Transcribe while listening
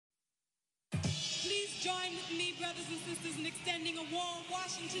Join with me, brothers and sisters, in extending a warm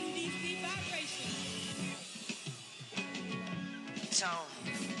Washington, D.C. vibration. Tone.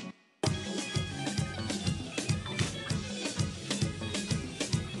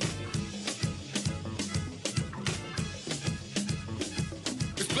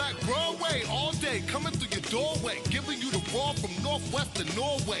 It's Black Broadway all day, coming through your doorway, giving you the raw from Northwest to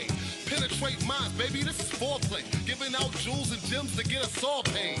Norway. Penetrate minds, baby, this is foreplay. Giving out jewels and gems to get us all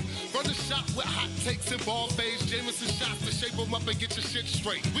paid. Run the shop with hot takes and ball fades. Jameson shots to shape them up and get your shit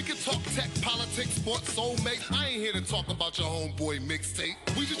straight. We can talk tech, politics, sports, soulmate. I ain't here to talk about your homeboy mixtape.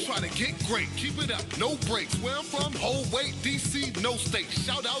 We just trying to get great, keep it up, no breaks. Where I'm from, whole weight, DC, no state.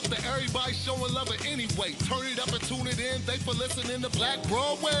 Shout out to everybody showing love it anyway. Turn it up and tune it in. Thanks for listening to Black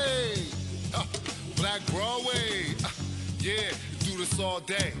Broadway. Black Broadway. Yeah, do this all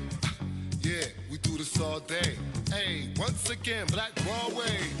day. Yeah, we do this all day. Hey, once again, Black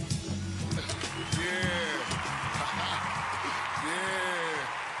Broadway. Yeah. Yeah.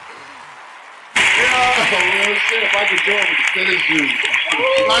 Yo, shit, if I could do it with the finish you.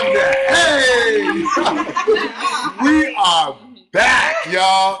 Hey! We are back,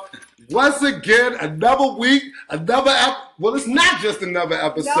 y'all. Once again, another week, well, it's not just another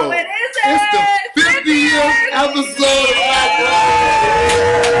episode. No, it isn't. It's the 50th episode of Black Broadway.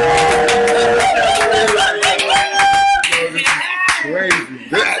 Crazy.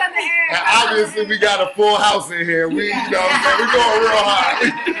 And obviously, we got a full house in here. We're going real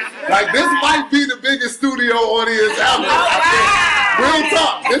high. Like, this might be the biggest studio audience ever. Real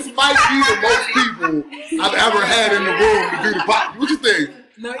talk. This might be the most people I've ever had in the room to do the podcast. What you think?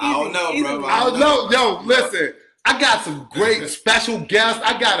 No, I don't know, bro. I don't know. Yo, listen. I got some great special guests.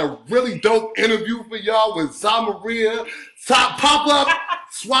 I got a really dope interview for y'all with Zamaria. Top pop-up,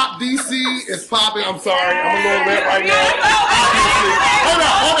 Swap DC is popping. I'm sorry. I'm a little lit right now. Hold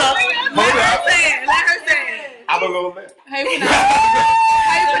up. Let her say it. I'm a little lit. Hey,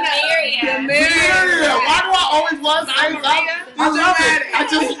 Miriam. Why do I always want to say I love it.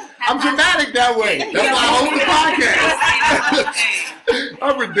 I'm dramatic that way. That's why I host the podcast.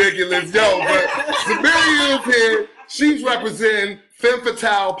 I'm ridiculous, yo. But Zamaria is here. She's representing Femme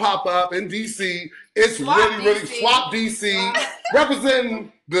Fatale pop-up in DC. It's really Swap DC,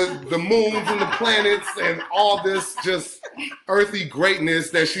 representing the moons and the planets and all this just earthy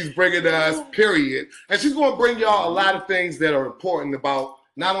greatness that she's bringing to us, period. And she's going to bring y'all a lot of things that are important about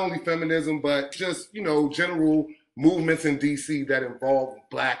not only feminism, but just, general movements in DC that involve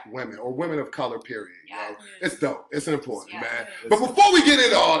Black women or women of color, period. You know? It's dope. It's important, man. But before we get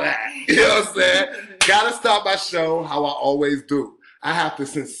into all that, you know what I'm saying? Gotta start my show how I always do. I have to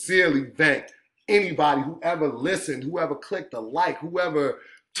sincerely thank anybody who ever listened, whoever clicked a like, whoever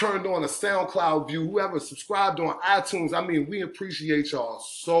turned on a SoundCloud view, whoever subscribed on iTunes. I mean, we appreciate y'all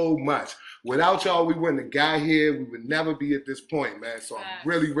so much. Without y'all, we wouldn't have got here. We would never be at this point, man. So I'm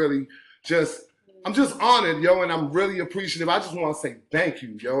really I'm just honored, yo, and I'm really appreciative. I just want to say thank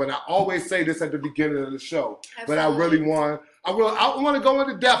you, yo. And I always say this at the beginning of the show, but I want to go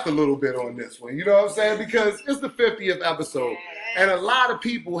into depth a little bit on this one. You know what I'm saying? Because it's the 50th episode, and a lot of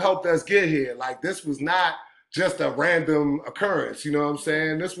people helped us get here. Like, this was not just a random occurrence. You know what I'm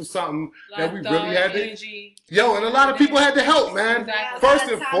saying? This was something that we really had to. Yo, and a lot of people had to help, man. Exactly.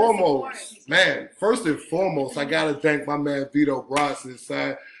 First and foremost, I gotta thank my man Vito Bronson,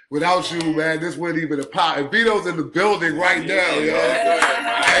 son. Without you, man, this wouldn't even have popped. And Vito's in the building right now, yo.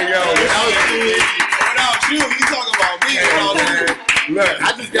 Hey, yo, without you, you talking about me and all that. Look,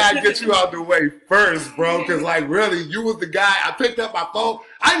 I just gotta get you out the way first, bro, because, like, really, you was the guy. I picked up my phone.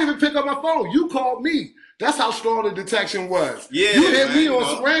 I didn't even pick up my phone. You called me. That's how strong the detection was. Yeah, you hit me on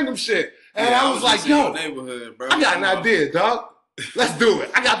some random shit. And I was like, yo, bro. I got an idea, dog. Let's do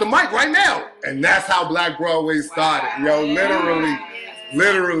it. I got the mic right now. And that's how Black Broadway started, yo, literally.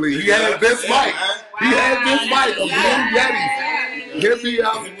 He had this mic. A Blue Yeti. Hit me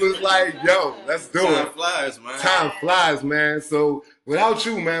up and was like, yo, let's do it. Time flies, man. So without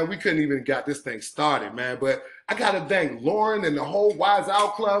you, man, we couldn't even got this thing started, man. But I got to thank Lauren and the whole Wise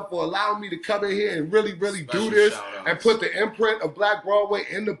Out Club for allowing me to come in here and really do this and put the imprint of Black Broadway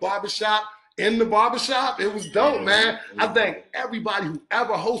in the barbershop. It was dope, man. I thank everybody who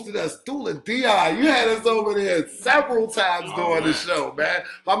ever hosted us. Dula Dion, you had us over there several times during the show, man.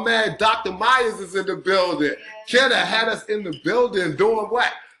 My man Dr. Myers is in the building. Kenna had us in the building doing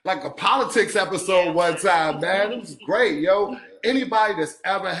what? Like a politics episode one time, man. It was great, yo. Anybody that's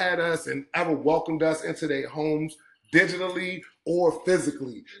ever had us and ever welcomed us into their homes digitally or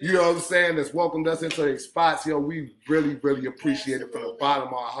physically, you know what I'm saying, that's welcomed us into their spots, yo, we really appreciate it from the bottom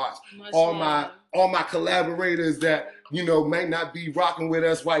of our hearts. All my collaborators that may not be rocking with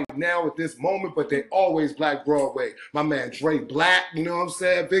us right now at this moment, but they always Black Broadway. My man Dre Black, you know what I'm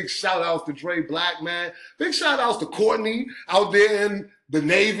saying? Big shout outs to Dre Black, man. Big shout outs to Courtney out there in the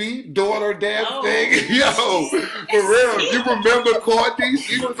Navy doing her damn thing. Yo, for real. You remember Courtney?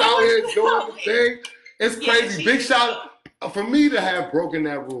 She was out here doing the thing. It's crazy. Big shout out. For me to have broken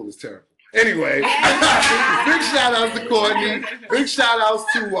that rule is terrible. Anyway, big shout outs to Courtney. Big shout outs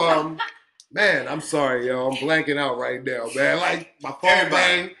to man, I'm sorry, yo. I'm blanking out right now, man. Like my phone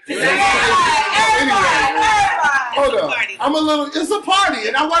bang. Anyway, hold up. It's a party,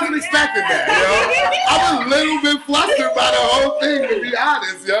 and I wasn't expecting that, yo. I'm a little bit flustered by the whole thing, to be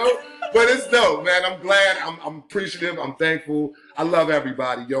honest, yo. But it's dope, man. I'm glad. I'm appreciative. I'm thankful. I love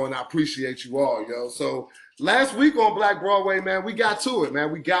everybody, yo, and I appreciate you all, yo. So last week on Black Broadway, man, we got to it,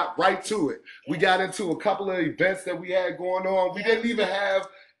 man. We got right to it. We got into a couple of events that we had going on. We didn't even have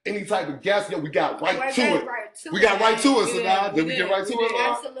any type of guest. Yo, we got right to it. We got right to it, so now did we get right to it?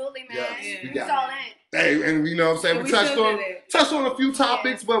 Absolutely, man. Yes, we got it's all in. Hey, and you know what I'm saying? We touched on a few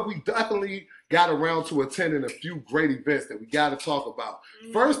topics, but we definitely got around to attending a few great events that we got to talk about.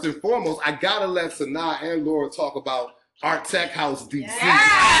 First and foremost, I got to let Sanaa and Laura talk about Art Tech House DC. It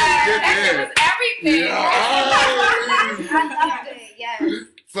was everything. I loved it, yes.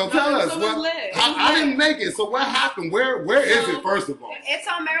 So tell us, I didn't make it, so what happened? Where is it, first of all? It's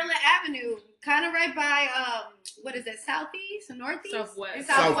on Maryland Avenue, kind of right by, what is it, southeast, northeast? Southwest.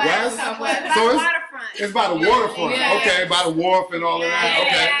 Southwest. So by the waterfront. It's by the waterfront. Yeah. Okay, by the wharf and all of that.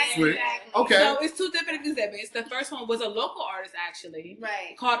 Okay, sweet. Exactly. Okay. So it's two different exhibits. The first one was a local artist, actually.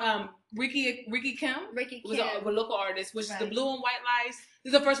 Right. Called Ricky Kim. Ricky Was Kim. a local artist, which is the Right. blue and white lights.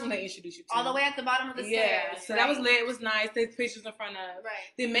 This is the first one they introduced you to. All the way at the bottom of the Yeah, stairs. so that was lit. It was nice. There's pictures in front of. Right.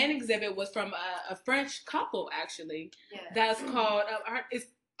 The main exhibit was from a French couple, actually. Yeah. That's called, it's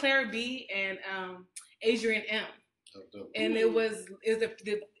Claire B and Adrian M. And it was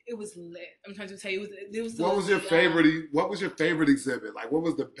lit. I'm trying to tell you, it was. What was your favorite exhibit? Like, what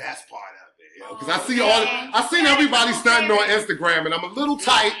was the best part of it? Because I seen everybody stunting on Instagram, and I'm a little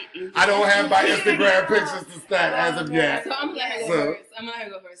tight. I don't have my Instagram pictures to stunt as of yet. So I'm gonna let her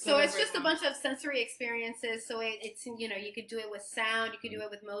go first. So it's just a bunch of sensory experiences. So it's you could do it with sound, you could do it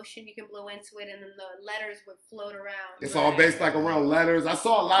with motion, you can blow into it, and then the letters would float around. It's all based like around letters. I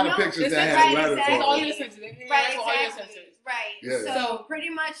saw a lot of pictures that had letters exactly. on it. Right. Right. Yeah. So pretty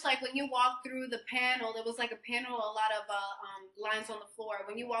much like when you walk through the panel, there was like a panel, a lot of lines on the floor.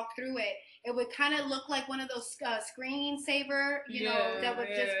 When you walk through it, it would kind of look like one of those screensaver, that would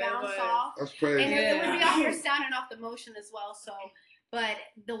just bounce off. That's crazy. And it would be off your sound and off the motion as well. So, but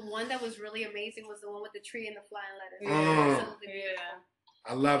the one that was really amazing was the one with the tree and the flying letters. Absolutely beautiful.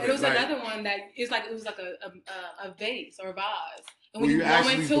 I love it. There was another one that it was like a vase or a vase. And when you blow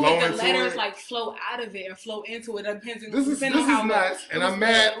actually into blow it, the letters it? like flow out of it and flow into it. This is nuts, and I'm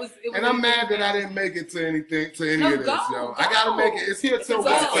mad. I'm mad that I didn't make it to any of this, yo. I gotta make it. It's here till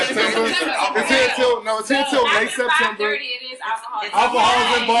September. It's here till late September. It is alcohol.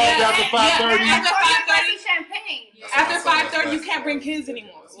 Alcohol's involved after 5:30. After champagne. After 5:30, you can't bring kids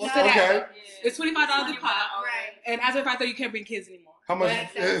anymore. We'll say that. Okay. It's $25 a pop. Right. And after 5:30, you can't bring kids anymore. How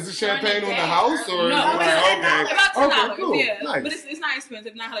much is the champagne on the house, or No, is it about $10. cool. Yeah, Nice. but it's not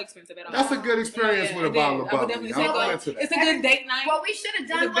expensive. Not hella expensive at all. That's a good experience with a bottle of I would bubbly. definitely say I'm go. into that. It's a good date night. What we should have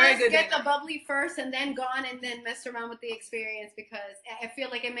It's a done very was good get date the bubbly first and then gone and then messed around with the experience, because I feel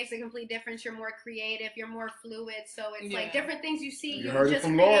like it makes a complete difference. You're more creative, you're more fluid, so it's like different things you see. You heard it just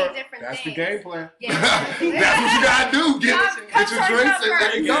from create Laura. different That's things. the game plan. Yeah. That's what you gotta do. Get your drinks and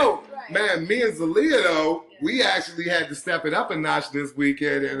let it go. Right. Man, me and Zalia though, we actually had to step it up a notch this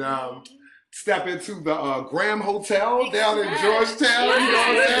weekend and step into the Graham Hotel down in Georgetown. You know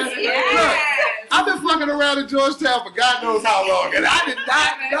what I'm saying? Look, I've been fucking around in Georgetown for God knows how long, and I did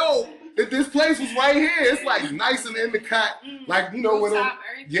not know that this place was right here. It's like nice and in the cut, like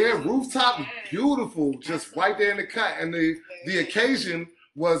rooftop, beautiful, just right there in the cut. And the occasion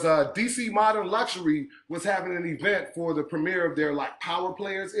was DC Modern Luxury was having an event for the premiere of their like Power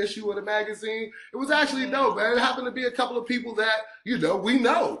Players issue of the magazine. It was actually dope, man. It happened to be a couple of people that we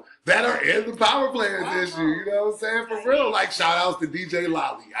know that are in the Power Players issue. You know what I'm saying? For real. Like shout outs to DJ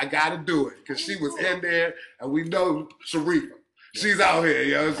Lolly. I gotta do it because she was in there, and we know Sharifa. She's out here,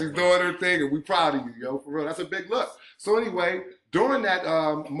 yo. She's doing her thing, and we proud of you, yo. For real. That's a big look. So anyway, during that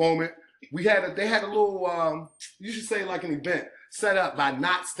moment, they had a little you should say like an event set up by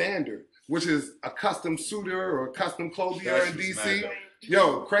Not Standard, which is a custom suitor or a custom clothier in DC.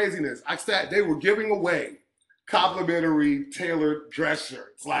 Yo, craziness. They were giving away complimentary tailored dress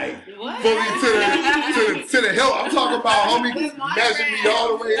shirts, like fully to the hilt. I'm talking about homie measured me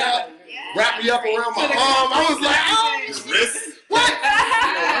all the way up. wrapped me up around my arm. I was like, oh, what?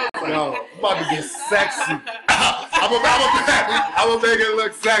 Yo, I'm about to get sexy. I'm gonna make it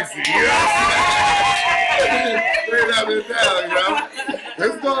look sexy. You know what I'm saying? Straight up and down, you know?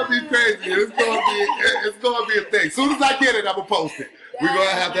 It's gonna be crazy. It's gonna be a thing. As soon as I get it, I'm gonna post it. We're gonna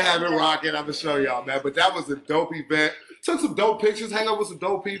have to have it rocking. I'm gonna show y'all, man. But that was a dope event. Took some dope pictures, hang out with some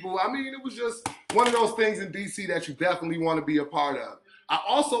dope people. I mean, it was just one of those things in DC that you definitely want to be a part of. I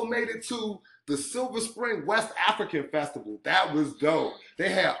also made it to the Silver Spring West African Festival. That was dope. They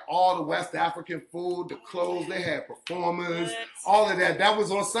had all the West African food, the clothes, they had performers, all of that. That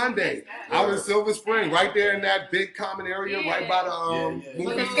was on Sunday. I was in Silver Spring, right there in that big common area, right by the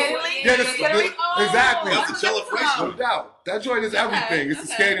movie. Exactly. That's the Jello Fresh. No doubt. That joint is everything. It's a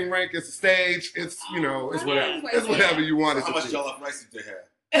skating rink, it's a stage, it's, you know, it's whatever. It's whatever you want it to be. How much Jello Fresh did they have?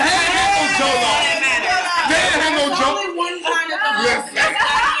 They ain't had no Jollof. They ain't had no Jollof. Listen.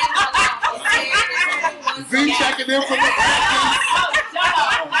 Z checking in from the practice.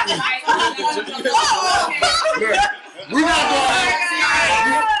 Look, we're not gonna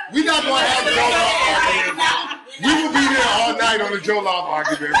have Jollof arguments. We will be there all night on the Jollof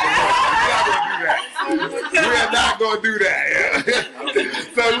argument. We're not gonna do that.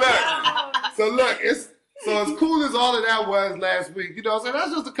 So look, so as cool as all of that was last week, you know what I'm saying?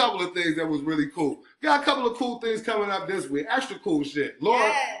 That's just a couple of things that was really cool. Got a couple of cool things coming up this week. Extra cool shit.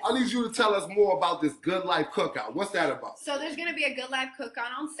 Laura, I need you to tell us more about this Good Life Cookout. What's that about? So there's going to be a Good Life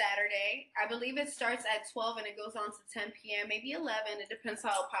Cookout on Saturday. I believe it starts at 12 and it goes on to 10 p.m., maybe 11. It depends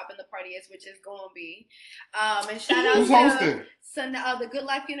how poppin' the party is, which is going to be. And shout out Who's hosting? The Good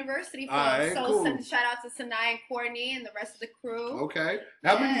Life University folks. Right, cool. Shout out to Sanai and Courtney and the rest of the crew. Okay.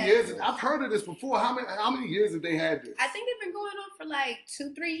 How many years? I've heard of this before. How many years have they had this? I think they've been going on for like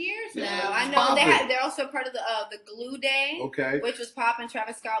 2-3 years now. Yeah, I know they're also part of the Glue Day, which was popping.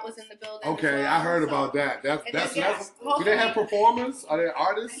 Travis Scott was in the building. Okay, I heard about that. That's do they have performers? Are there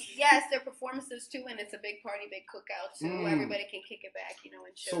artists? Yes, there are performances too, and it's a big party, big cookout too. Everybody can kick it back, you know,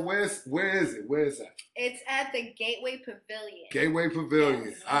 and chill. So where is it? Where is that? It's at the Gateway Pavilion. Gateway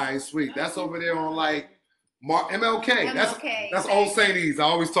Pavilion. Yes. All right, sweet. That's over there on like MLK. That's Old St. E's. I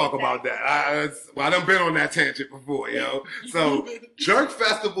always talk about that. I done been on that tangent before, yo. So Jerk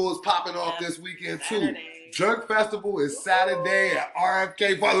Festival is popping off this weekend too. Saturday. Jerk Festival is Saturday at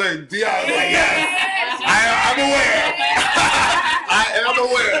RFK Park. Look, Dion's like, yes, I'm aware. I am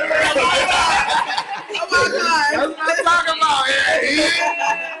aware. Oh my God. That's what I'm talking about.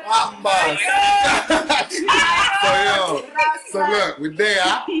 So look, we're there.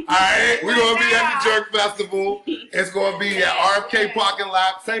 All right, we're gonna be at the Jerk Festival. It's gonna be at RFK parking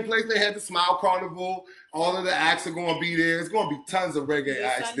lot, same place they had the Smile Carnival. All of the acts are gonna be there. It's gonna be tons of reggae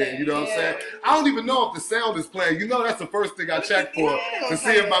acts there. You know what I'm saying? I don't even know if the sound is playing. You know, that's the first thing I check for to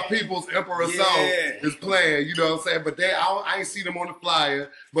see if my people's Emperor song is playing. You know what I'm saying? But I ain't see them on the flyer.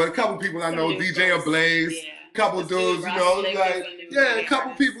 But a couple people I know, DJ Ablaze. Couple dudes, you know, like, a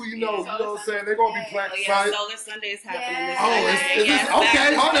couple people, you know what I'm saying? They're going to be playing. Solar Sunday is happening this Sunday.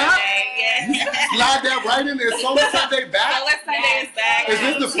 Okay, hold on. Slide that right in there. Solar Sunday back? Solar Sunday is back. Is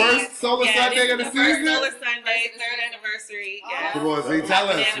this the first Solar Sunday of the season? Solar Sunday, 3rd anniversary. Come on, see, tell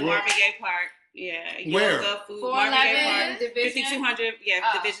us. In Marvin Gaye Park. Yeah. Where? Yoga, food, Marvin Gaye Park. 5200,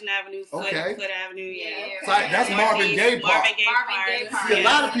 Division Avenue, Foot Avenue, So that's Marvin Gaye Park. See, a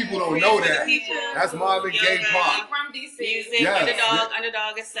lot of people don't know that. That's Marvin Gaye Park. From DC. Music,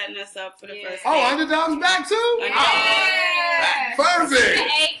 Underdog is setting us up for the first day. Oh, Underdog's back too? Perfect.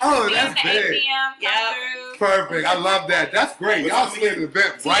 Oh, that's big. Perfect. I love that. That's great. Y'all slid the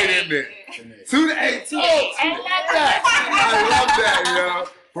event right in there. 2 to 8. Oh, I love that. I love that, yo.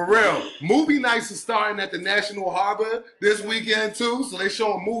 For real. Movie nights are starting at the National Harbor this weekend too. So they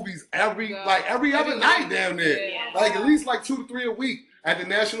showing movies every other night down there. Like at least like 2 to 3 a week at the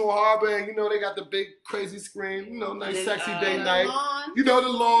National Harbor. And you know, they got the big crazy screen, you know, nice sexy day night. You know, the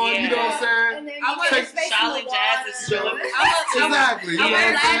lawn, you know what I'm saying? I want Charlotte Jazz is chilling. Exactly. You know what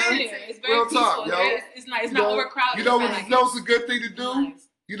I'm saying? It's very peaceful. It's nice. It's not overcrowded. You know what's a good thing to do?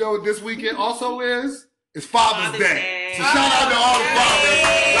 You know what this weekend also is? It's Father's Day. So shout out to all the fathers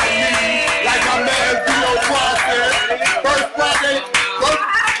like me, like my man Vito Bronson.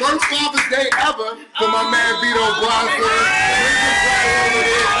 First Father's Day ever for my man Vito Bronson.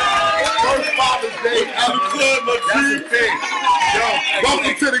 First Father's Day ever. That's the thing. Yo,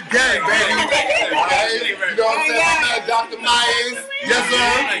 welcome to the gang, baby. Right? You know what I'm saying? My man Dr. Myers. Yes,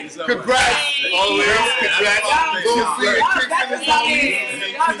 sir. Congrats. Always congrats. Little C and Kicks in his homies.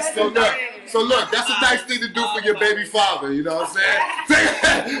 So look, that's a nice thing to do for your baby father, you know what I'm saying? Take it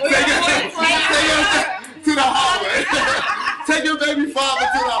to the harbor. Take your baby father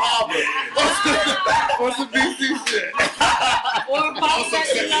to the harbor. Or some BC shit. Or Also,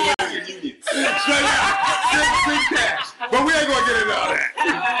 Straight out. Six cash. But we ain't gonna get into all that.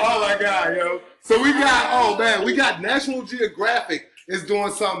 Oh my God, yo. So we got National Geographic is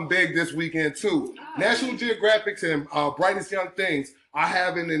doing something big this weekend too. National Geographic and Brightest Young Things are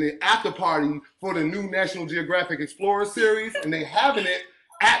having an after party for the new National Geographic Explorer series, and they having it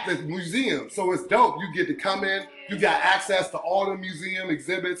at the museum. So it's dope. You get to come in, you got access to all the museum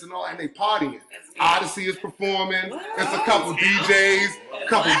exhibits and all, and they partying. Odyssey is performing. It's a couple DJs, a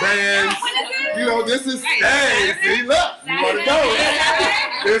couple bands. You know, this is, hey, see, look, you want to know.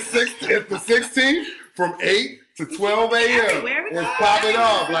 It's the 16th from 8 to 12 a.m. It's popping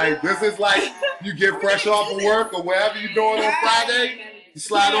off. Like, this is like you get fresh off of work or wherever you're doing on Friday, you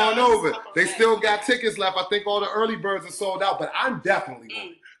slide on over. They still got tickets left. I think all the early birds are sold out, but I'm definitely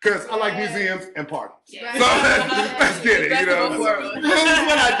going because I like museums and parties. So let's get it, you know. That's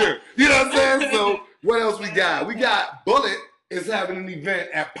what I do. You know what I'm saying? So what else we got? We got Bullet is having an event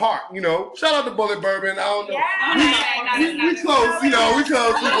at Park, you know. Shout out to Bullet Bourbon. I don't know. We close, you know, we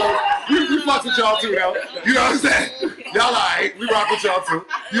close. We fuck with y'all too, though. You know what I'm saying? Y'all all right. We rock with y'all too.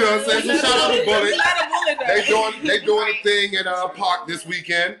 You know what I'm saying? So shout out to Bullet. They doing a thing at Park this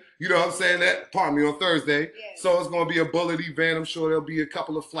weekend. You know what I'm saying? Pardon me, on Thursday. Yeah. So it's going to be a Bullet event. I'm sure there'll be a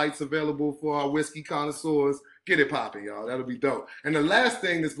couple of flights available for our whiskey connoisseurs. Get it popping, y'all. That'll be dope. And the last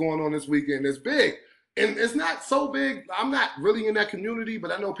thing that's going on this weekend is big. And it's not so big. I'm not really in that community,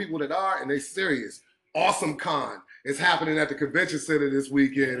 but I know people that are, and they're serious. Awesome Con is happening at the convention center this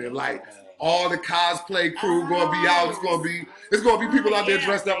weekend, and like all the cosplay crew gonna be out. It's gonna be people out there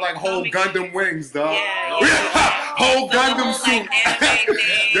dressed up like whole Gundam wings, dog. Whole Gundam suit.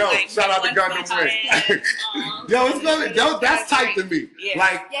 Yo, shout out to Gundam wings. That's tight to me.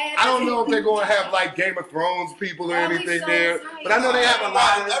 Like, I don't know if they're gonna have like Game of Thrones people or anything there, but I know they have a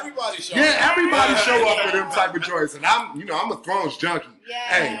lot of everybody show up for them type of joints. And I'm a Thrones junkie.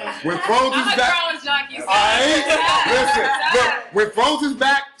 Hey, when Thrones is back, listen, look, when Thrones is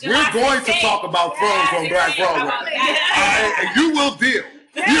back, we're going to talk about Thrones on Black Broadway. And you will deal.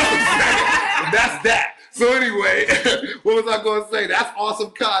 You know what I'm saying? And that's that. So anyway, what was I going to say? That's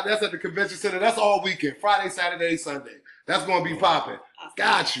Awesome Con. That's at the convention center. That's all weekend. Friday, Saturday, Sunday. That's going to be popping.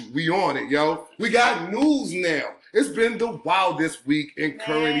 Got you. We on it, yo. We got news now. It's been the wildest week in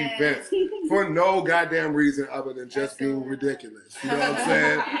current events for no goddamn reason other than just being ridiculous. You know what I'm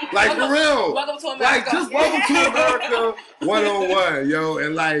saying? Like, for real. Welcome to America. Like, just welcome to America 101, yo.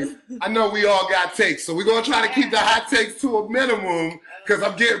 And, like, I know we all got takes, so we're going to try to keep the hot takes to a minimum because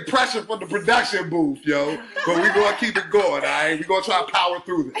I'm getting pressure from the production booth, yo. But we're going to keep it going, all right? We're going to try to power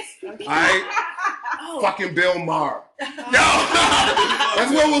through this, all right? Fucking Bill Maher. Yo,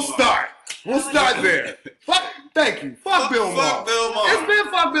 that's where we'll start. We'll start there. Thank you. Fuck Bill Maher. It's been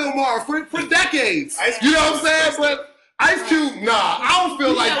fuck Bill Maher for decades. You know what I'm saying? But Ice Cube, nah, I don't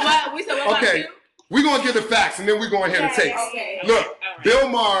feel like. We said what okay, we're gonna get the facts and then we're gonna hear the takes. Look, Bill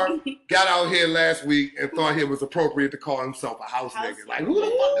Maher got out here last week and thought it was appropriate to call himself a house nigga. Like, who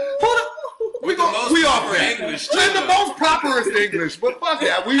the fuck? We off that. In the most properest English, but fuck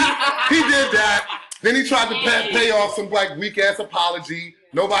that. He did that. Then he tried to pay off some like weak ass apology.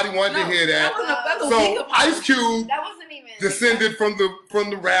 Nobody wanted to hear that. So Ice Cube descended from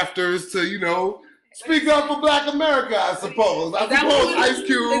the rafters to, you know, speak up for Black America, I suppose. I suppose Ice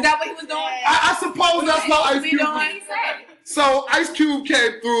Cube. Is that what he was doing? I suppose that's how Ice Cube was. So Ice Cube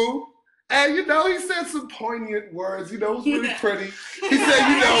came through. And, you know, he said some poignant words. You know, it was really pretty. He said,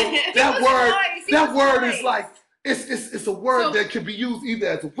 you know, that word is like, it's a word that can be used either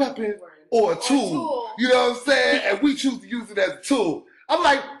as a weapon or a tool. You know what I'm saying? And we choose to use it as a tool. I'm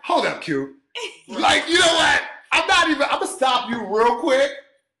like, hold up, Q. Like, you know what? I'm going to stop you real quick.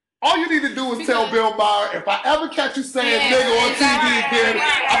 All you need to do is tell Bill Maher, if I ever catch you saying nigga on TV again,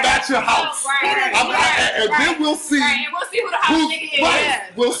 I'm at your house. And then we'll see who the house nigga is.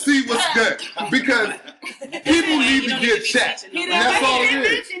 We'll see what's good. Because people need to get checked. And that's all it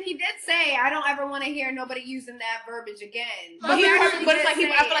is. He did say, I don't ever want to hear nobody using that verbiage again. But it's like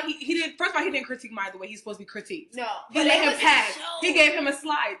I feel like he didn't. First of all, he didn't critique Maher the way he's supposed to be critiqued. No, he let him pass. He gave him a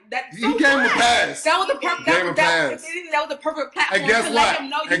slide. He gave him a pass. That was the perfect. That was the perfect platform. And guess to what? Let him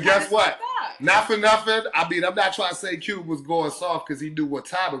know you guess what? Not for nothing. I mean, I'm not trying to say Cube was going soft because he knew what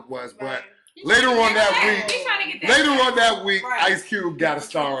time it was, but later on that week, Ice Cube got a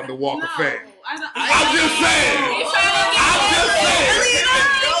star on the Walk of Fame. I'm just saying.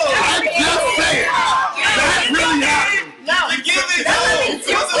 That really happened.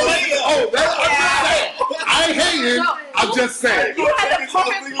 I ain't hating. I'm just saying. You had the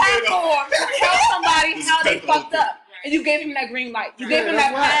perfect platform to tell somebody how they fucked up. and you gave him that green light. You gave him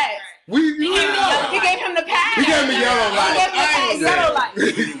that pass. You gave him the pass. He gave me yellow light. Yellow light.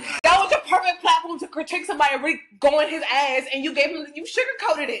 That was a perfect platform to critique somebody really going his ass, and you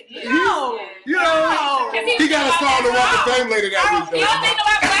sugarcoated it. No. He got a star to Walk of Fame later that week. You don't think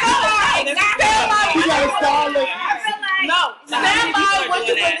about black He got a star later. No. Stand by what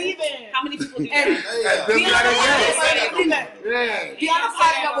you believe in. How many people do that? Be on the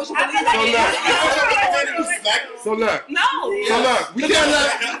side of what you believe in. So look. No. So look. We can't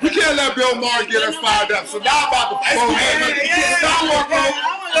let Bill Maher get us fired up. So now I'm about to phone him.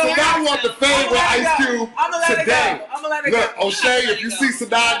 So now I want the fame with Ice Cube today. Look, O'Shea, if you see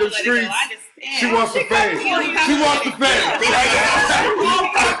Sadai in the streets, she wants the fame. She wants the fame.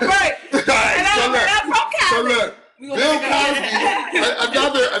 So look. Bill Cosby,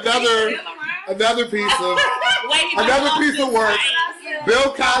 another piece of work.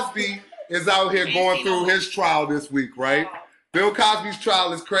 Bill Cosby is out here going through his trial this week, right? Bill Cosby's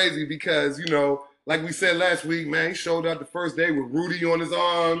trial is crazy because, like we said last week, man, he showed up the first day with Rudy on his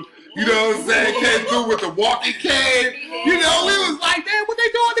arm. You know what I'm saying? Came through with the walking cane. We was like, damn, what they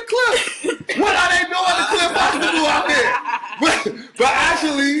doing on the clip? What are they doing on the clip hospital out there? But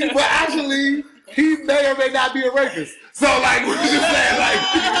actually, he may or may not be a rapist. So, like, we're just saying,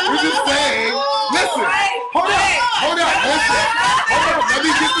 listen, hold up, listen.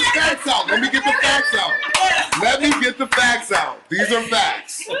 Let me get the facts out. These are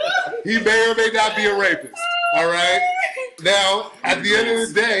facts. He may or may not be a rapist, all right? Now, at the end of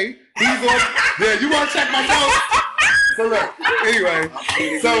the day, he's on, you want to check my notes? So look, anyway,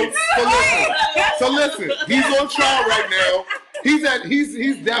 so listen, he's on trial right now. He's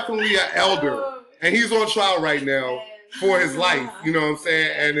definitely an elder. And he's on trial right now for his life, you know what I'm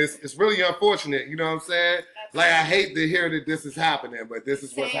saying? And it's really unfortunate, you know what I'm saying? Like, I hate to hear that this is happening, but this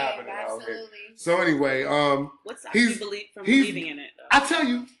is what's happening out here. So anyway, what stops you from believing in it, though? I tell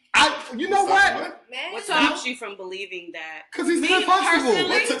you, you know what? What stops you from believing that? Because he's comfortable.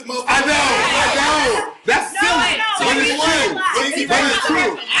 I know. That's silly, but it's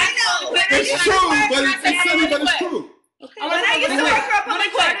true. It's true, but it's silly, but it's true. Okay. When I used to work up in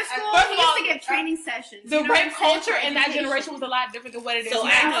charter school, we used to get training sessions. The rape culture in that generation was a lot different than what it is now. So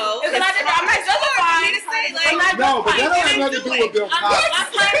I know. It's a lot different. I'm not justifying. No, but that don't have nothing to do with Bill Cosby.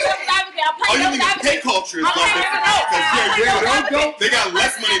 I'm playing devil's advocate. Oh, you mean the pay culture is not different? They got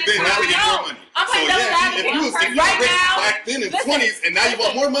less money then, now they get more money. I'm playing devil's advocate. If you was back then in the 20s and now you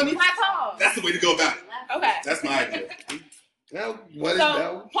want more money, that's the way to go about it. Okay. That's my idea.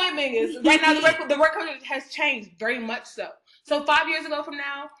 Point being is, right now the work culture has changed very much so. So 5 years ago from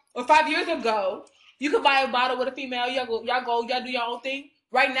now, or 5 years ago, you could buy a bottle with a female, y'all do your own thing.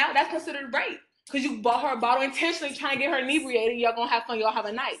 Right now, that's considered rape. Because you bought her a bottle intentionally trying to get her inebriated, y'all gonna have fun, y'all have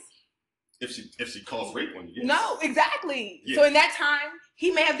a night. If she calls rape on you, yes. No, exactly. Yeah. So in that time,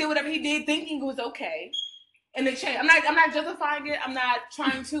 he may have did whatever he did thinking it was okay. And it changed. I'm not justifying it, I'm not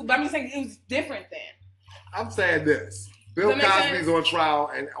trying to, but I'm just saying it was different then. I'm saying this. Bill Cosby's on trial,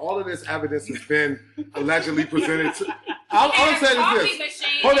 and all of this evidence has been allegedly presented to. All I'm saying is this.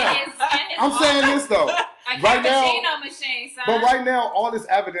 Hold on. I'm saying this though. Right now, but right now, all this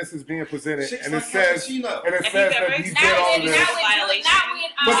evidence is being presented, and it says that he did all of this.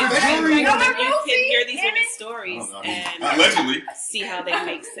 But the jury, you can hear these women's stories and allegedly see how they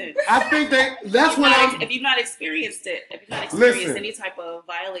make sense. I think that's what if you've not experienced it, if you've not experienced any type of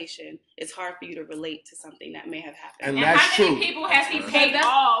violation, it's hard for you to relate to something that may have happened. And that's how many people has he paid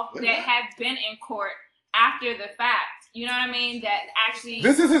off that have been in court after the fact? You know what I mean? That actually.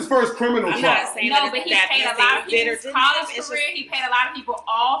 This is his first criminal trial. But he's paid a lot of people's college career. He paid a lot of people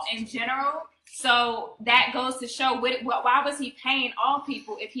off in general. So that goes to show why was he paying all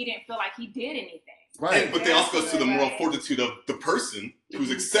people if he didn't feel like he did anything? Right. But they also goes to the moral fortitude of the person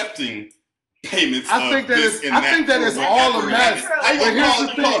who's accepting payments. I think that it's all a mess. But here's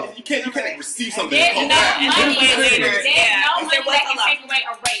the thing: you can't receive something. There's no money that can take away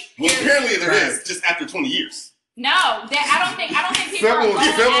a rape. Well, apparently there is, just after 20 years. No, I don't think people are going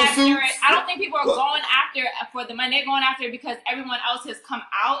after it. I don't think people are going after it for the money. They're going after it because everyone else has come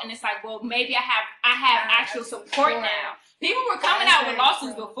out, and it's like, well, maybe I have actual support now. People were coming out with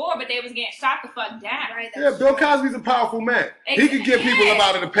lawsuits before, but they was getting shot the fuck down. Yeah, Bill Cosby's a powerful man. He can get people up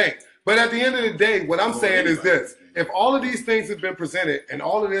out of the paint. But at the end of the day, what I'm saying is this. If all of these things have been presented and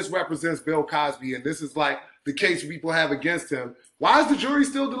all of this represents Bill Cosby and this is like the case people have against him, why is the jury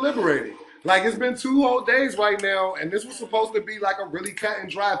still deliberating? Like, it's been 2 whole days right now, and this was supposed to be like a really cut and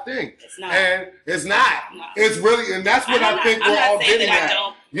dry thing. It's not. And it's not. It's really, and that's what I think we're all getting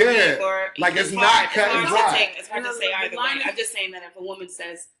at. Yeah, like it's not cut and dry. It's hard to say either way. I'm just saying that if a woman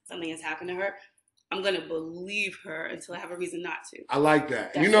says something has happened to her, I'm gonna believe her until I have a reason not to. I like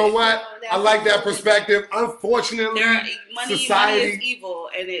that. That's you know it. what? I like that perspective. Unfortunately, Money is evil,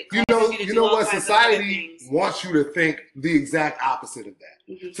 and it you know what? Society wants you to think the exact opposite of that.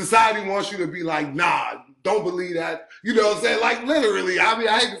 Mm-hmm. Society wants you to be like, nah, don't believe that. You know what I'm saying? Like literally. I mean,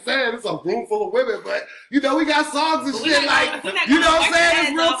 I hate to say it, it's a room full of women, but we got songs and shit like, you know what I'm saying?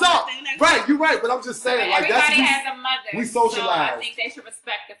 It's real talk. Right, you're right, but I'm just saying, like everybody has a mother. We socialize. So I think they should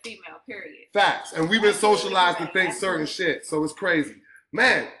respect the female. Period. Facts, and we've been socialized to think certain shit, so it's crazy.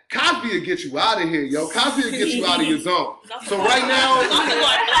 Man, Cosby will get you out of here, yo. Cosby will get you out of your zone. So right now,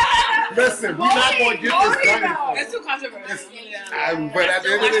 listen, we're not going to get this done. That's too controversial. But at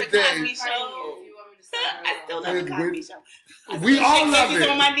the end of the day, I still love the Cosby Show. We all love it.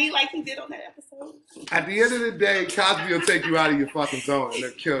 On my knee like he did on that episode. At the end of the day, Cosby will take you out of your fucking zone and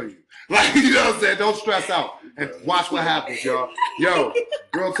they'll kill you. Like, you know what I'm saying? Don't stress out and watch what happens, y'all. Yo,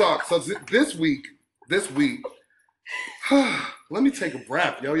 real talk. So this week, let me take a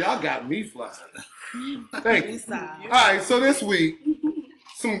breath, yo. Y'all got me flying. Thank you. All right, so this week,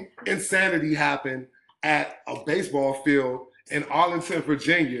 some insanity happened at a baseball field in Arlington,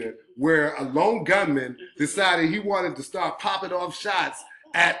 Virginia, where a lone gunman decided he wanted to start popping off shots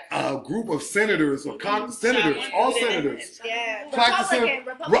at a group of senators or senators, all senators. Yeah,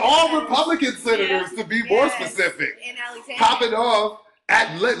 all Republican senators to be more specific. Popping off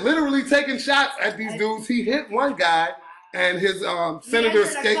at literally taking shots at these dudes. He hit one guy and his Senator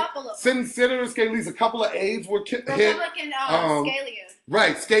Scalise, a couple of aides were hit. Republican Scalia.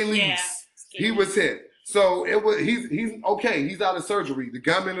 Right, Scalise. Yeah. He was hit. So it was he's okay. He's out of surgery. The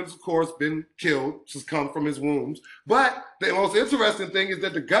gunman has, of course, been killed, just come from his wounds. But the most interesting thing is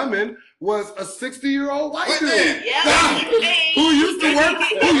that the gunman was a 60-year-old white dude. Yeah. who used to work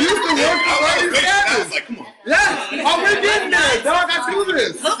for Bernie Sanders. Like, come on. Yeah. Oh, we're getting there, dog. I do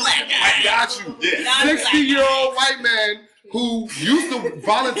this. Look like I got you. Yeah. 60-year-old white man who used to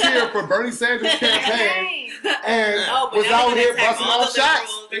volunteer for Bernie Sanders' campaign and was out here busting off shots.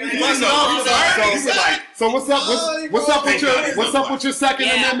 So what's up with your Second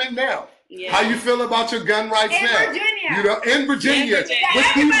Amendment now? Yeah. How you feel about your gun rights now? You know, in Virginia.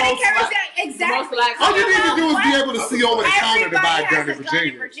 Everybody carries that exactly. All you need to do is be able to see over the counter to buy a gun in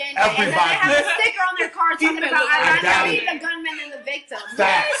Virginia. Everybody. They have a sticker on their car talking about I got the gunman and the victim.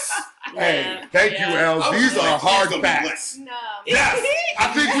 Facts. Hey, thank you, El. These are hard facts. No. Yes,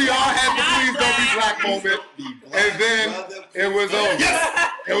 I think we all had the please don't be black moment, and then it was over.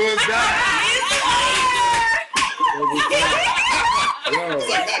 It was that. It's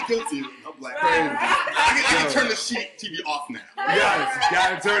like not guilty. I'm black. I can turn the TV off now. Yes,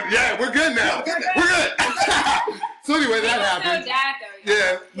 gotta turn. Yeah, we're good now. We're good. So anyway, that happened.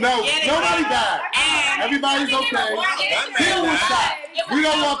 Yeah, no, nobody died. Everybody's okay. People was shot. We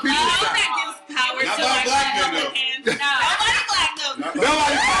don't want people shot. Not by black men though. Nobody black though.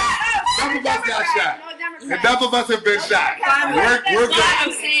 Nobody shot. None of us got shot. Enough of us have been shot. We're good.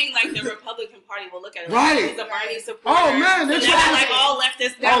 I'm saying like the Republican Party will look at it. Right. He's a Bernie supporter. Oh man, they're trying like all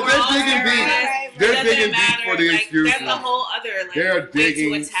leftists. Oh, they're digging deep. They're digging deep for the excuses. That's the whole other like they're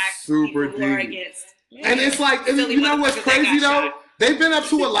digging way to attack super people who are deep. against. And it's like, you know what's crazy though? They've been up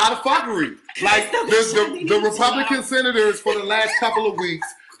to a lot of fuckery. Like the Republican senators for the last couple of weeks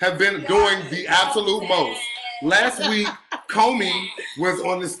have been doing the absolute most. Last week, Comey was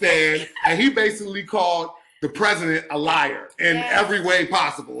on the stand and he basically called the president a liar in every way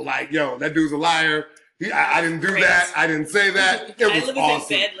possible. Like, yo, that dude's a liar. I didn't do that. I didn't say that. It was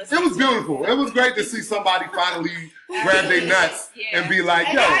awesome. It was beautiful. It was great to see somebody finally grab their nuts and be like,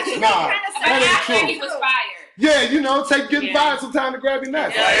 yo, nah, that ain't true. He was fired. Yeah, you know, getting fired some time to grab your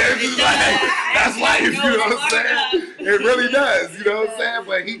nuts. Like, it's just that's life, you know what I'm saying? It really does, you know what I'm saying?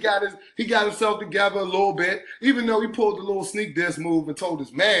 But he got himself together a little bit, even though he pulled the little sneak diss move and told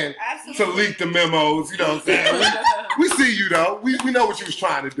his man to leak the memos, you know what I'm saying? We see you though. We know what you was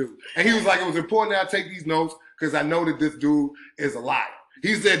trying to do. And he was like, it was important that I take these notes because I know that this dude is a liar.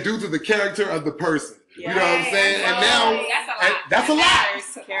 He said due to the character of the person. You know what I'm saying? And now that's a lot.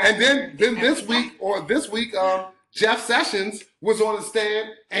 And then this week, Jeff Sessions was on the stand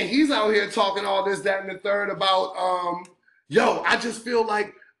and he's out here talking all this, that, and the third about yo, I just feel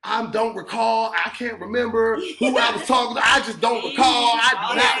like I don't recall. I can't remember who I was talking to. I just don't recall.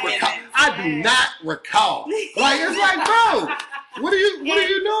 I do not recall. Like it's like, bro, what are you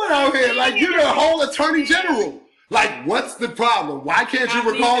doing out here? Like you're the whole attorney general. Like, what's the problem? Why can't you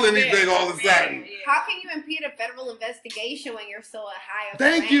recall anything all of a sudden? How can you impede a federal investigation when you're so high up?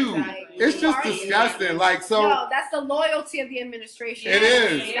 Thank you. Like, it's just disgusting. Like, so. No, that's the loyalty of the administration. It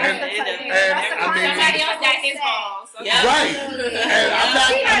is. Somebody else got his balls. Right.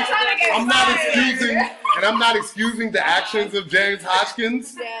 And I'm not excusing the actions of James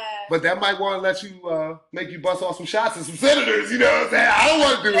Hodgkins. Yeah. But that might want to let you make you bust off some shots at some senators, you know what I'm saying? I don't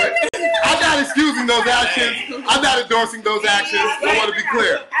want to do it. I'm not excusing those actions. I'm not endorsing those actions. I want to be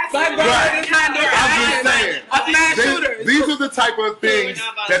clear. I'm just saying. These are the type of things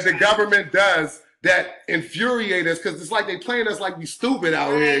that the government does that infuriate us, because it's like they playing us like we stupid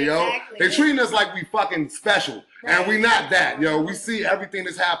out here, yo. Exactly. They treating us like we fucking special. And we not that, yo. We see everything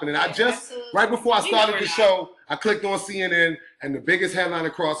that's happening. Right before I started the show, I clicked on CNN, and the biggest headline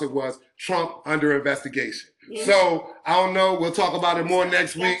across it was Trump under investigation. Yeah. So, I don't know. We'll talk about it more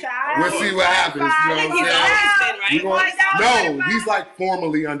next week. We'll see what happens. You know what I'm saying? No, he's like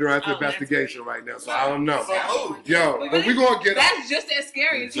formally under investigation right now, so I don't know. Yo, but we're going to get That's just as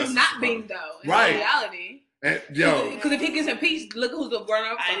scary as him not being, though, in reality. And, yo, because if he gets impeached, look who's the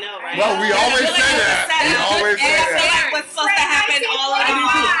runner-up. I know, right? Well, we always say that. We always say that. What's supposed to happen all of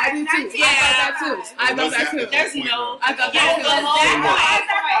I do too. Yeah. I thought that too. There's no. I thought That's the that whole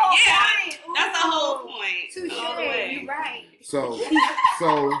point. That's the whole point. All the way. You're right. So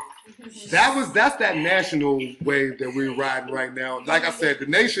that's that national wave that we're riding right now. Like I said, the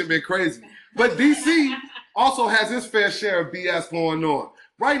nation been crazy, but DC also has its fair share of BS going on.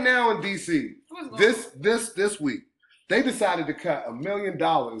 Right now in DC, this week, they decided to cut $1 million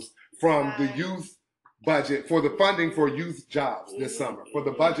from the youth budget for the funding for youth jobs this summer, for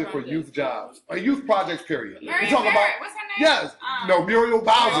the budget for youth jobs, a youth projects period. Muriel You talk about Barrett. What's her name? yes, no Muriel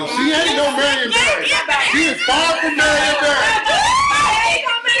Bowser. She ain't no Marion Barrett. She is far from Marion Barrett.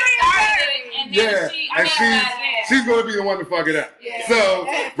 Yeah, and she's going to be the one to fuck it up. Yeah. So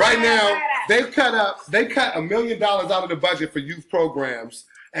right now they cut $1 million out of the budget for youth programs,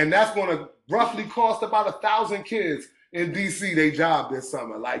 and that's going to roughly cost about 1,000 kids in DC their job this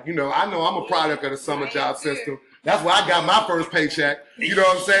summer. Like, you know I'm a product of the summer job system. That's where I got my first paycheck. You know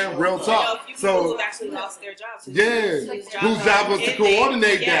what I'm saying? Real talk. So who actually lost their jobs. Whose job was to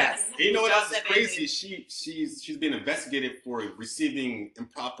coordinate that? You know what else is crazy? She's been investigated for receiving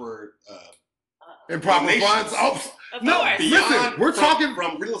improper funds. Oh, no, listen, we're talking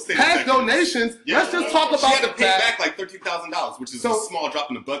from real estate past donations. Yeah. Let's just talk about she had to pay back like $13,000, which is a small drop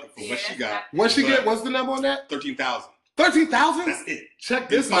in the bucket for what she got. What she get? What's the number on that? $13,000. 13,000? That's it. Check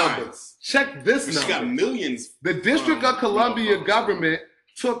this number. Check this number. She got millions. The District of Columbia government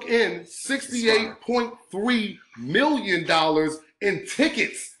took in $68.3 million in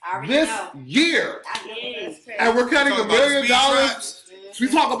tickets this year. And we're cutting $1 million. We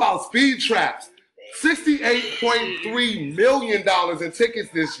talk about speed traps. $68.3 million in tickets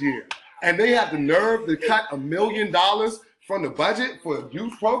this year. And they have the nerve to cut $1 million from the budget for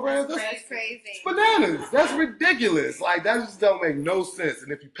youth programs? That's crazy. It's bananas. That's ridiculous. Like, that just don't make no sense.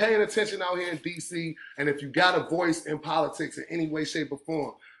 And if you're paying attention out here in D.C., and if you got a voice in politics in any way, shape, or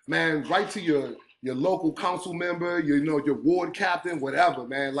form, man, write to your local council member, your ward captain, whatever,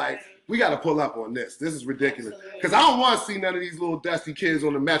 man. Like, we got to pull up on this. This is ridiculous. Because I don't want to see none of these little dusty kids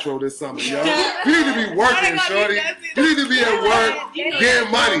on the metro this summer, yo. You need to be working, shorty. You need to be at work,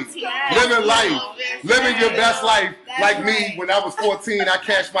 getting money, living life, living your best life. Like me, when I was 14, I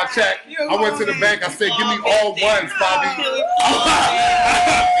cashed my check. I went to the bank. I said, give me all ones, Bobby.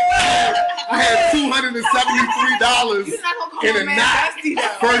 I had $273 in a knot.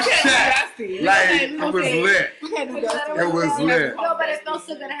 First check. Like, it was lit. It was lit. No, but it felt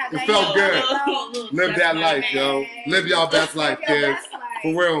so good to have that. It felt good. Live that life, yo. Live y'all best life, kids.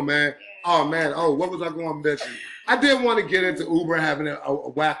 For real, man. Oh, man. Oh, what was I going to mention? I did want to get into Uber having a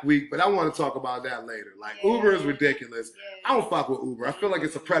whack week, but I want to talk about that later. Like, Uber is ridiculous. I don't fuck with Uber. I feel like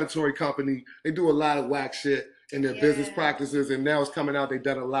it's a predatory company. They do a lot of whack shit in their business practices, and now it's coming out they've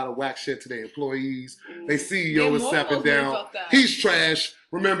done a lot of whack shit to their employees. Their CEO is stepping down. He's trash.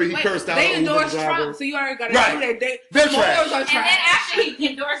 Remember, he cursed out They an Uber endorsed driver. Trump, so you already got to know that they're trash. And then after he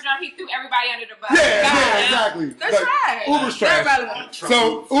endorsed Trump, he threw everybody under the bus. Yeah, exactly. They're trash. Uber's trash.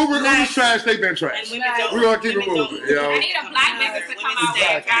 So Uber's trash. They've been trash. We're gonna keep it moving. I need a black business to come out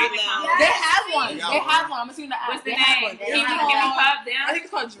there. They have one. They have one. I'm gonna see the What's the name? Can we pub them? I think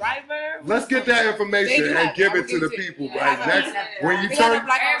it's called Driver. Let's get that information and give it to the people. Right next, when you turn,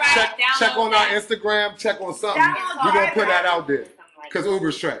 check on our Instagram, check on something. We're gonna put that out there. Because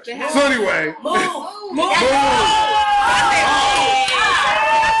Uber's trash. So anyway. Move.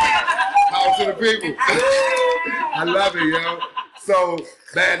 Out to the people. I love it, yo. So,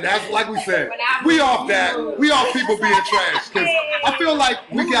 man, that's like we said. We off that. We off people being trash. Because I feel like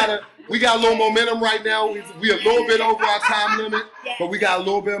we got a little momentum right now. We a little bit over our time limit, but we got a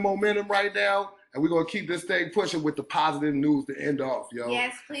little bit of momentum right now. And we're going to keep this thing pushing with the positive news to end off, yo.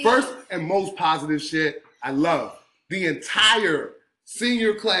 Yes, please. First and most positive shit, I love the entire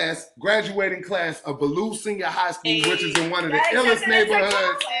senior class, graduating class of Ballou Senior High School, which is in one of the illest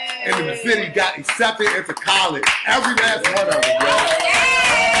neighborhoods in the city, got accepted into college. Every last one of them, yo.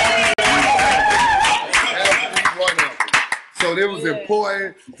 Every one of them. So it was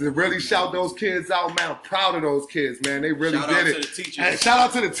important to really shout those kids out, man. I'm proud of those kids, man. They really did it. And shout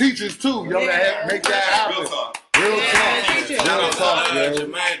out to the teachers too, yo, that make that happen. Real talk, yo.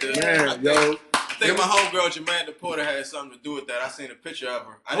 Man, yo. I think my homegirl Jermaine Porter had something to do with that. I seen a picture of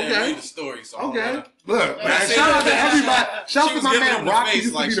her. I didn't read the story, so okay. Look, man, shout out to everybody. Shout out to my man Rocky,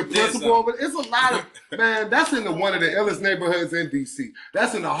 used to be the principal, but it's a lot of, man, that's in one of the illest neighborhoods in DC.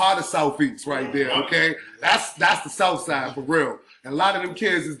 That's in the heart of Southeast right there, okay? That's the South Side for real. And a lot of them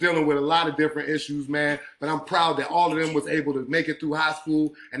kids is dealing with a lot of different issues, man. But I'm proud that all of them was able to make it through high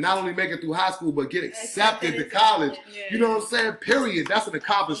school, and not only make it through high school, but get accepted to college. You know what I'm saying? Period. That's an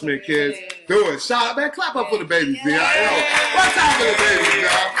accomplishment, kids. Do it. Shout out, man. Clap up for the babies, y'all. One time for the babies,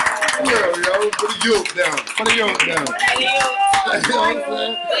 y'all. Real, yo. Put the youth down. Put the youth down. You know what I'm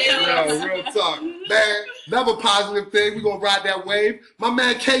saying? Yo, real talk. Man, another positive thing. We're going to ride that wave. My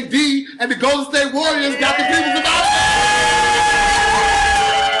man KD and the Golden State Warriors got the people's about it.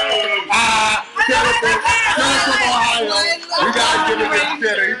 From Ohio. We gotta give it this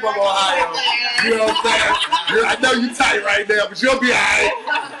kid. He's from Ohio. You know what I'm saying? I know you tight right now, but you'll be alright.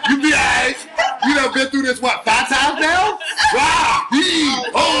 You be alright. You done been through this, what, 5 times now? Wow.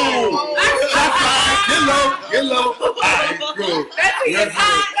 Oh. That's fine. Get low. Alright, cool. That's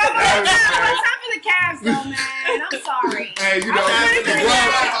time for the Cavs, though, man. I'm sorry. Hey, you know,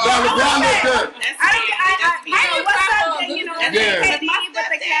 LeBron look good. What's up, you know, but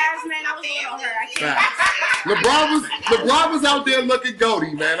the Cavs, man, I was a little hurt. LeBron was out there looking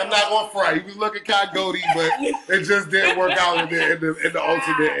goaty, man. I'm not gonna fry. He was looking kind of goaty, but it just didn't work out in the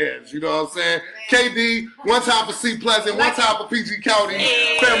ultimate ends. You know what I'm saying? KD, one time for C Pleasant, one time for PG County,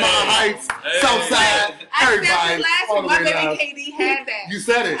 Fairmont Heights, Southside, everybody. My baby KD had that. You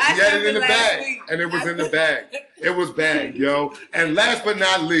said it. He had it in the bag, and it was in the bag. It was bagged, yo. And last but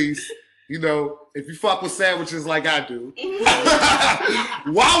not least, you know, if you fuck with sandwiches like I do,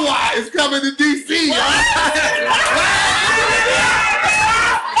 Wawa is coming to DC, yo.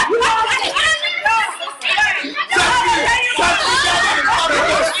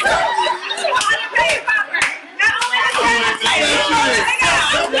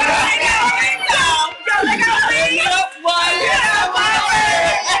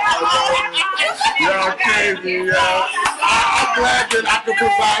 Y'all crazy, yo. I'm glad that I could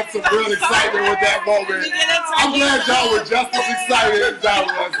provide some real excitement with that moment. I'm glad y'all were just as excited as I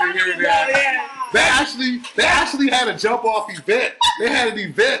was to hear that. They actually had a jump off event. They had an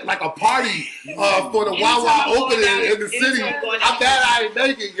event, like a party for the Wawa opening in the city. I'm glad I didn't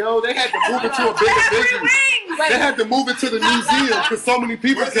make it, yo. They had to move it to a bigger business. They had to move it to the museum because so many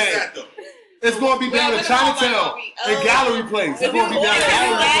people came. It's going to be down in Chinatown, in Gallery Place. It's going to be down in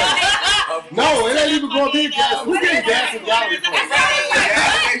Gallery Place. No, it ain't even going to be gas. Who's getting gas in Gallery Place?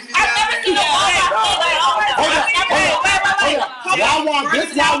 Hold up. Wawa,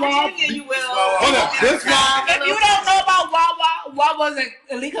 this Wawa. Hold up, this Wawa. If you don't know about Wawa, Wawa's an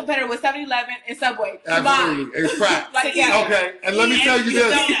elite competitor with 7-Eleven and Subway. Absolutely, it's crap. Okay, and let me tell you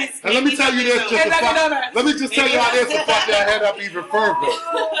this. Let me tell you how this will fuck that head up even further.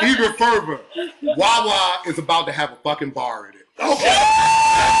 Even further. Wawa is about to have a fucking bar in it. Okay.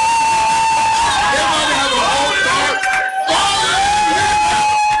 They're about to have a whole bar.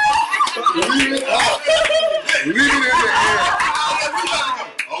 Leave it up. Leave it in the air.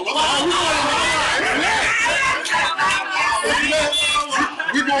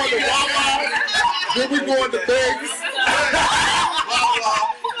 We going to Wawa, then we going to Vegas.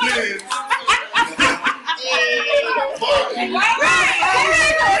 Please.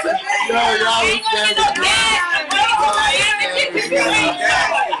 Y'all is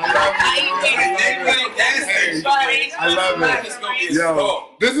I love it. Yo,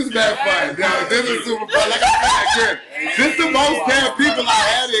 this is bad fun. Yo, this is super fun. Like I said again, this is the most damn people I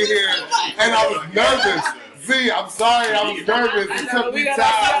had in here, and I was nervous. Z, I'm sorry, I was nervous. It took me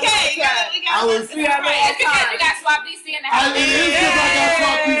time. Okay, I was. you got Swap DC in the house. It is because I got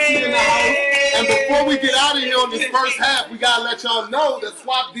Swap DC in the house. And before we get out of here on this first half, we gotta let y'all know that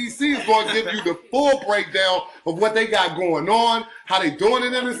Swap DC is going to give you the full breakdown of what they got going on, how they doing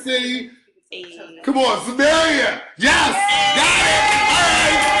it in the city. Come on, Samaria. Yes, got it.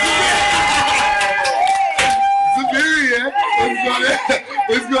 Samaria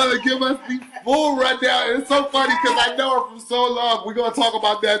is gonna give us the full rundown. And it's so funny because I know her from so long. We're gonna talk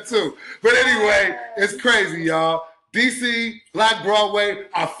about that too. But anyway, it's crazy, y'all. DC, Black Broadway,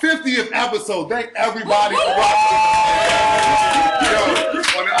 our 50th episode. Thank everybody for watching. Yo,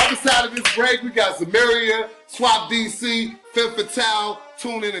 on the other side of this break, we got Samaria, Swap DC, Femme Fatale.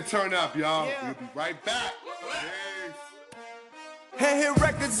 Tune in and turn up, y'all. Yeah. We'll be right back. Hey, hit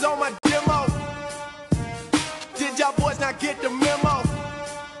records on my demo. Did y'all boys not get the memo?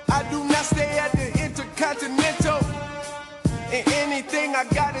 I do not stay at the Intercontinental. And anything I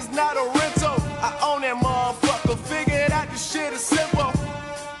got is not a rental. I own that motherfucker. Figured out this shit is simple.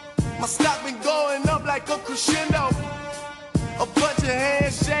 My stock been going up like a crescendo. A bunch of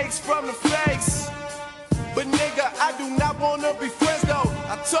handshakes from the fakes. But nigga, I do not wanna be friends though.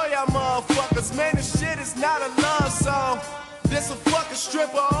 I tell y'all motherfuckers, man, this shit is not a love song. This a fucking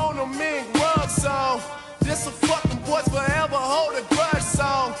stripper on a mink rug song. This a fucking boys forever hold a grudge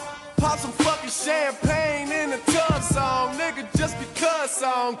song. Pop some fucking champagne in the tub song. Nigga, just because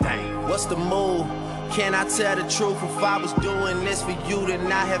song. Dang, what's the move? Can I tell the truth? If I was doing this for you, then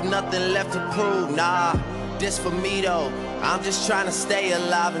I have nothing left to prove. Nah, this for me though. I'm just trying to stay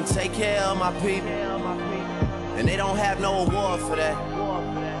alive and take care of my people. And they don't have no award for that.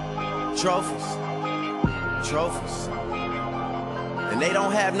 Trophies. And they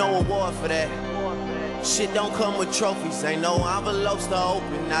don't have no award for that. Shit don't come with trophies. Ain't no envelopes to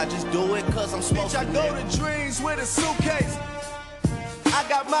open. I just do it cause I'm supposed to. I go to dreams with a suitcase. I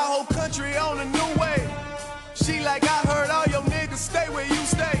got my whole country on a new wave. She like, I heard all your niggas stay where you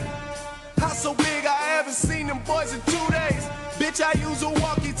stay. House so big I haven't seen them boys in 2 days. Bitch, I use a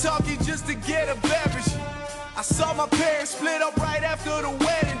walkie-talkie just to get a beverage. I saw my parents split up right after the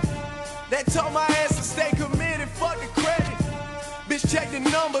wedding. They told my ass to stay committed, fuck the credit. Bitch, check the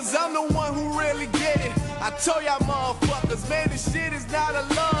numbers, I'm the one who really get it. I told y'all motherfuckers, man, this shit is not a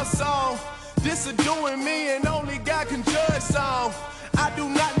love song. This a doing me and only God can judge song. I do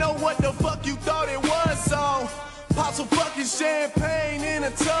not know what the fuck you thought it was song. Pop some fucking champagne in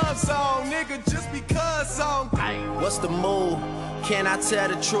a tub song. Nigga, just because song. What's the move? Can I tell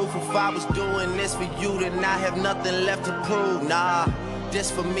the truth? If I was doing this for you, then I have nothing left to prove. Nah, this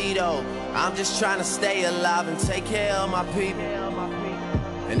for me though. I'm just trying to stay alive and take care of my people.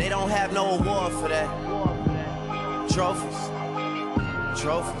 And they don't have no award for that. Trophies.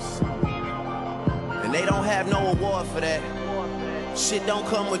 And they don't have no award for that. Shit don't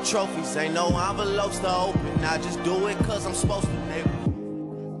come with trophies. Ain't no envelopes to open. I just do it cause I'm supposed to, nigga.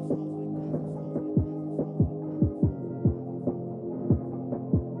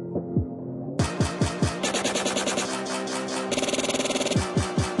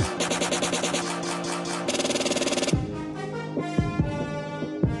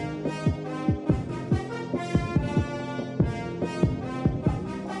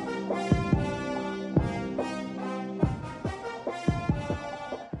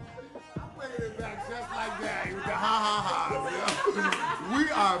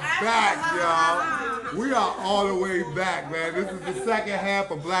 We are all the way back, man. This is the second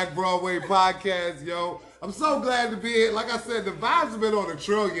half of Black Broadway Podcast, yo. I'm so glad to be here. Like I said, the vibes have been on a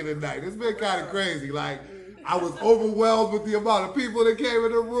trillion tonight. It's been kind of crazy. Like, I was overwhelmed with the amount of people that came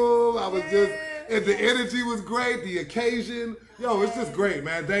in the room. I was just, and the energy was great, the occasion. Yo, it's just great,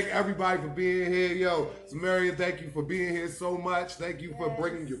 man. Thank everybody for being here. Yo, Samaria, thank you for being here so much. Thank you for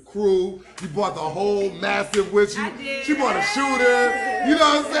bringing your crew. You brought the whole massive with you. She brought a shooter. You know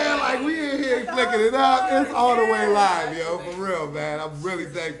what I'm saying? Like, we in here flicking it up. It's all the way live, yo. For real, man. I'm really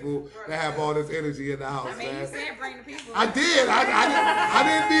thankful to have all this energy in the house, man. You said bring the people. I did. I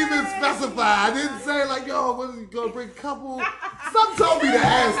didn't even specify. I didn't say, like, yo, what is he going to bring a couple? Something told me to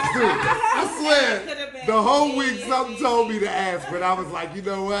ask, too. I swear, the whole week, something told me to ask. But I was like, you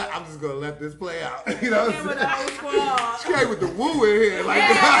know what? I'm just going to let this play out. You know what I'm saying? Straight with the woo in here. Like,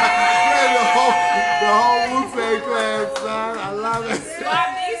 the whole Wu-Tang Clan, son. I love it.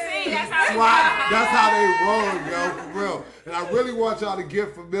 That's how they roll, yo, for real. And I really want y'all to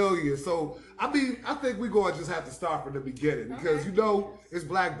get familiar. So, I mean, I think we're going to just have to start from the beginning. Because, you know, it's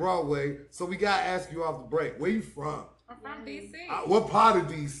Black Broadway. So, we got to ask you off the break. Where you from? I'm from D.C. What part of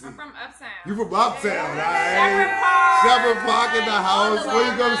D.C.? I'm from Uptown. You from Uptown, right? Shepherd Park in the house. Where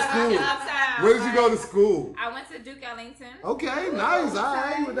you go to school? Where did you go to school? I went to Duke Ellington. Okay, nice. All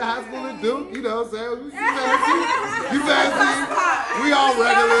right. You went to high school at Duke. You know what I'm saying? You fancy. We all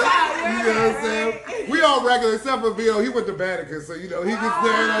regular. You know what I'm saying? We all regular except for Vito. He went to Vatican, so, you know, he can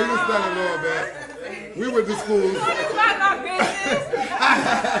stand a little bit. We went to school. It's not my business.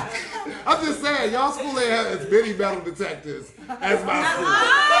 I'm just saying, y'all school ain't have as many metal detectors as my school.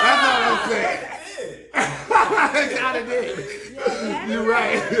 That's all I'm saying. It kind of did. You're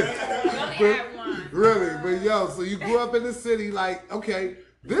right. But, really, but yo, so you grew up in the city, like, okay,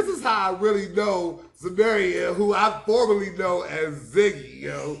 this is how I really know Samaria, who I formerly know as Ziggy,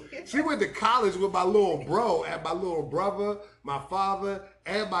 yo. She went to college with my little bro and my little brother, my father,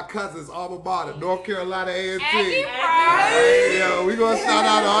 and my cousin's alma mater, North Carolina A&T. Hey, yo, we gonna shout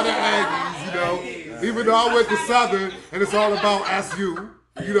out all the Aggies, you know. Even though I went to Southern and it's all about SU,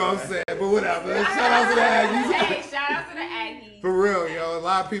 you know what I'm saying? But whatever. Shout out to the Aggies. Hey, shout out to the Aggies. For real, yo. A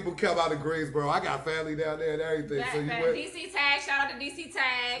lot of people come out of Greensboro. I got family down there and everything. So you went DC Tag, shout out to DC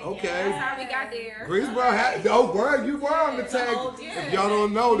Tag. Okay. That's how we got there. Greensboro had, you were on the tag. If y'all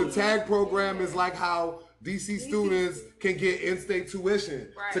don't know, the tag program is like how DC students can get in-state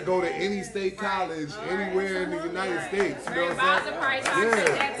tuition to go to any state college anywhere in the United States. You know what I'm saying?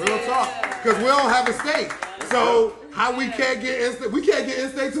 Yeah, real talk. Because we don't have a state. So how we can't get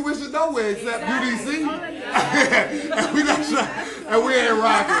in-state tuition nowhere except UDC. We not sure, and we ain't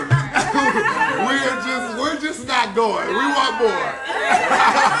rocking. we're just not going. We want more.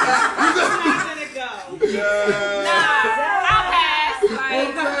 I'll pass.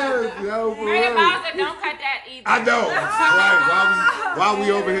 Mary Bowser, don't cut that either. I know. Right. While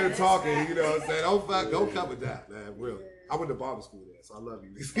we over here talking, you know what I'm saying? Don't cut with that, man. Really. I went to barber school there, so I love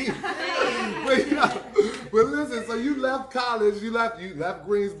you. but listen, so you left college, you left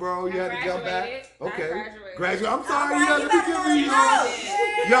Greensboro, you had to come back. Okay. Graduate. I'm sorry, you had to give me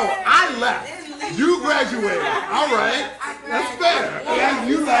Yo, I left. You graduated. All right. That's fair. And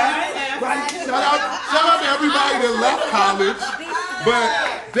you left. Right. Shout out to everybody that left college.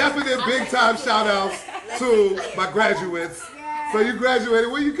 But definite big time shout outs to my graduates. So you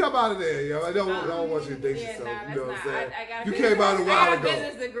graduated. When you come out of there, yo? I don't want you to date yourself. You know what I'm saying? You came out a while ago.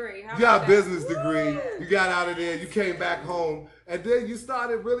 Business degree. You got a business degree. You got out of there. You came back home, and then you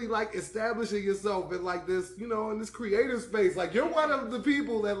started really like establishing yourself in like this, you know, in this creative space. Like you're one of the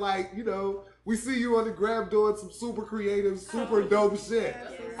people that like, you know, we see you on the gram doing some super creative, super dope shit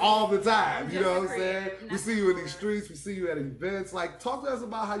all the time. You know what I'm saying? We see you in these streets. We see you at events. Like, talk to us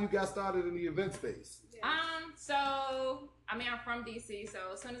about how you got started in the event space. So, I mean, I'm from DC,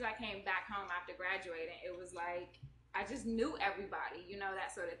 so as soon as I came back home after graduating, it was like, I just knew everybody, you know,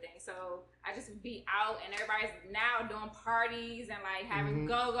 that sort of thing. So I just would be out and everybody's now doing parties and like having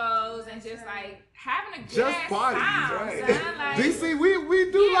go-go's and just like having a good parties, time. Right. Son. Like, DC,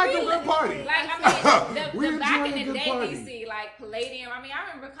 we do like a good party. Like, I mean, the back in the day, party. DC, like Palladium. I mean,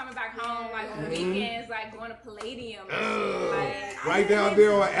 I remember coming back home like on weekends, like going to Palladium and shit. Like, right down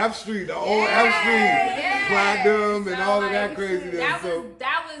there on F Street, the old F Street, Platinum and all of that craziness.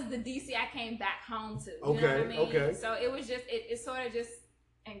 That was the DC I came back home to. You know what I mean? Okay. So it was just, it sort of just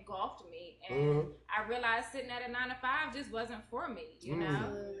engulfed me. And I realized sitting at a 9-to-5 just wasn't for me, you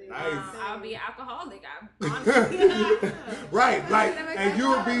know? Nice. I'll be an alcoholic. Honestly. Right, like, and you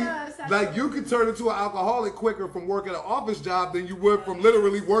would be, like, you could turn into an alcoholic quicker from working an office job than you would from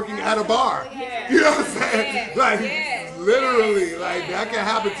literally working at a bar. Yeah. You know what I'm saying? Like, literally, like, that can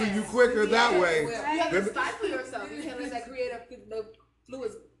happen to you quicker that way. You have to stifle yourself. You can't let that creative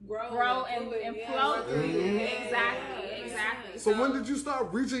fluids grow and flow through you. Exactly. So when did you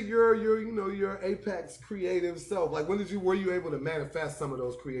start reaching your apex creative self? Like, were you able to manifest some of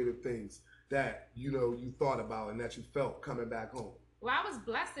those creative things that, you know, you thought about and that you felt coming back home? Well, I was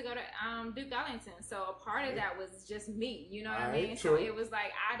blessed to go to Duke Ellington, so a part of that was just me, you know what I mean? True. So it was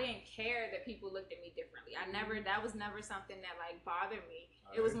like I didn't care that people looked at me differently. That was never something that like bothered me.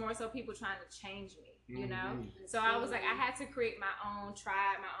 It was more so people trying to change me, you know? So I was like, I had to create my own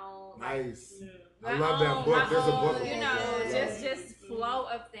tribe, my own nice. I love that book. There's a book. You know, just flow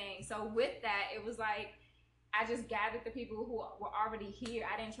of things. So with that, it was like I just gathered the people who were already here.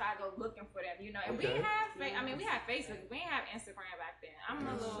 I didn't try to go looking for them, you know. And we didn't have, we had Facebook. We didn't have Instagram back then. I'm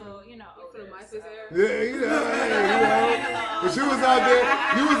a little, you know, older. Yeah, you know. But you was out there.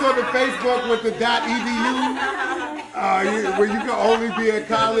 You was on the Facebook with the .edu, where you could only be at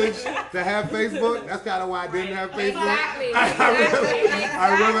college to have Facebook. That's kind of why I didn't have Facebook. Exactly.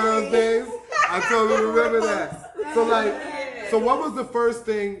 I remember those days. I totally remember that. So what was the first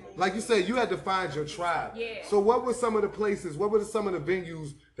thing, like you said, you had to find your tribe. Yeah. So what were some of the places, what were some of the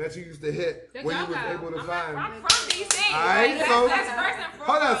venues that you used to hit where you was able to find? I'm from DC. All right, like, so that's first and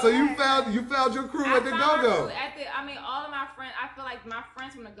foremost. Hold on, so you found your crew at the Go-Go. All of my friends, I feel like my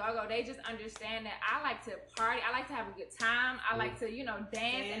friends from the Go-Go, they just understand that I like to party, I like to have a good time, I like to, you know,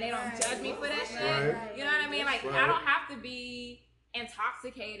 dance, and they don't judge me for that shit. Right. You know what I mean? Like, I don't have to be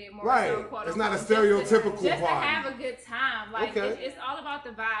intoxicated more. Right. So, quote It's not a unquote, stereotypical just to party. have a good time. Like Okay. it's all about the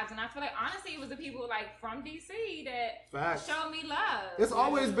vibes, and I feel like honestly, it was the people like from DC that Facts. showed me love. It's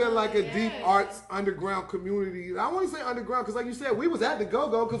always been like a deep Yes. arts underground community. I want to say underground because, like you said, we was at the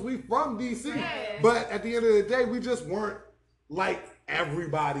Go-Go because we from DC. Yes. But at the end of the day, we just weren't like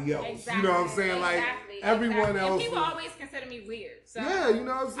everybody else. Exactly. You know what I'm saying? Like everyone else. And people was- always consider me weird. So Yeah, you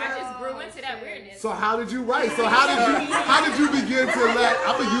know what I'm saying? I just grew into that weirdness. So how did you write? So how did you begin to let?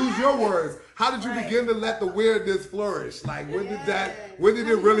 I'm gonna use your words. How did you begin to let the weirdness flourish? Like when did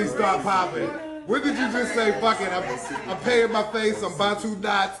it really start popping? When did you just say, fuck it, I'm paying my face, I'm Bantu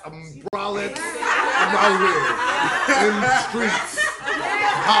Knots, I'm bralettes, I'm out here in the streets,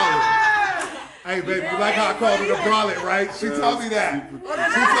 hollering. Hey baby, you like how I called it a bralette, right? She told me that. She told me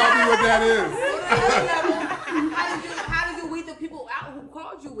what that is. How did you weed the people out who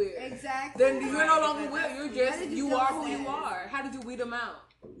called you weird? Exactly. Then you're no longer weird. You're just you are who you are. How did you weed them out?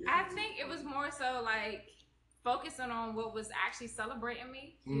 I think it was more so like focusing on what was actually celebrating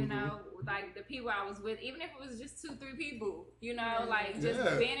me, you know, like the people I was with, even if it was just 2-3 people, you know, like just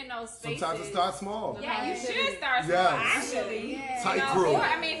being in those spaces. Sometimes it starts small. Yeah, you should start small, actually. Tight you know? crew. Or,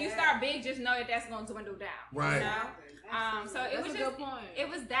 I mean, if you start big, just know that that's going to dwindle down. Right. You know? So it That's was a just, good point. it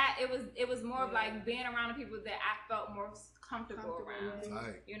was more of like being around the people that I felt more comfortable around.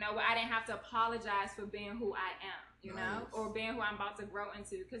 Tight. You know, where I didn't have to apologize for being who I am. You know, or being who I'm about to grow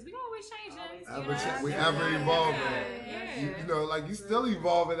into, because we always changing. We ever evolving. Yeah. You know, like you still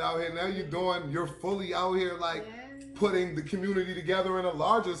evolving out here. Now you're fully out here, like putting the community together in a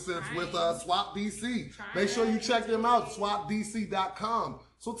larger sense with Swap DC. Make sure you check them out, swapdc.com.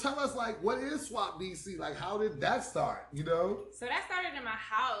 So tell us, like, what is Swap DC? Like, how did that start? You know? So that started in my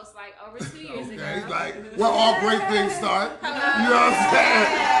house, like over 2 years ago. Okay, like where all great things start. You know what I'm saying?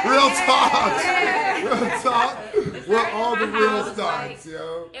 Real talk. Real talk. Where all the real starts,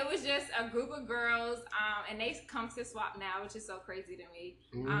 yo. It was just a group of girls, and they come to Swap now, which is so crazy to me.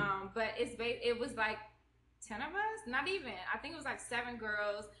 But it was like 10 of us, not even. I think it was like 7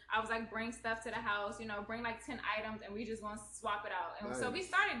 girls. I was like, bring stuff to the house, you know, bring like 10 items, and we just want to swap it out. And so we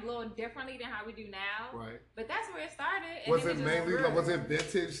started a little differently than how we do now. Right. But that's where it started. And was it mainly like, was it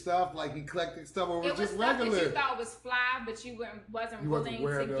vintage stuff, like eclectic stuff, or was it just stuff regular? That you thought was fly, but you wasn't willing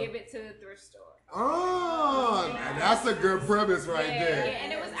to give it to the thrift store. Oh, that's a good premise right there. Yeah,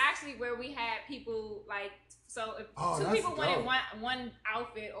 and it was actually where we had people like. So if 2 people wanted one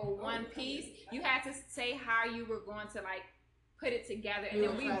outfit or one piece, you had to say how you were going to like put it together, and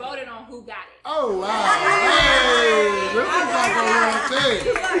then we voted on who got it. Oh wow! Hey, this is like a real thing.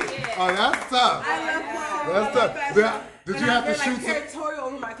 Oh, that's tough. That's tough. Did you have to shoot territorial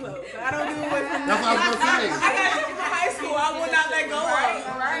over my clothes? I don't do it with. That's what I was gonna say. I got shit from high school. I will not let go of.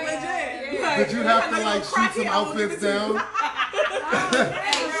 Right. Legit. Did you have to like shoot some outfits down?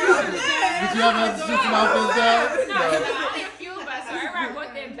 Did you have to shoot some outfits down? No. Only a few of us. So everybody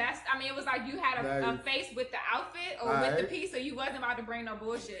brought their best. I mean, it was like you had a face with the outfit or with the piece, so you wasn't about to bring no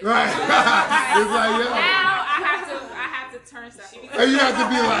bullshit. Right. It's like, yo. Now I have to turn stuff. And you have to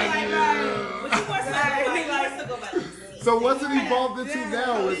be like, So what's it evolved into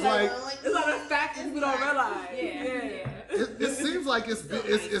now? It's like it's other factors we don't realize. Yeah. It seems like it's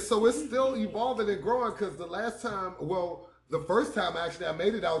still evolving and growing, because the last time, the first time actually I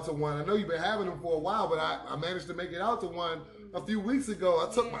made it out to one. I know you've been having them for a while, but I managed to make it out to one a few weeks ago.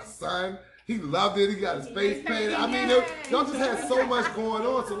 I took my son. He loved it. He got his face painted. I mean, y'all just had so much going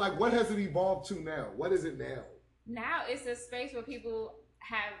on. So like, what has it evolved to now? What is it now? Now it's a space where people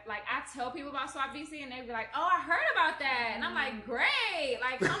have, like, I tell people about Swap DC and they be like, oh, I heard about that. And I'm like, great.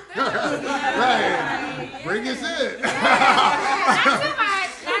 Like, come through. Right. Bring your shit. Not too much.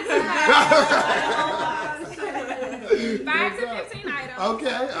 5 to 15 items.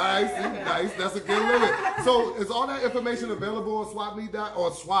 Okay, all right, see, nice. That's a good limit. So is all that information available on swapme.com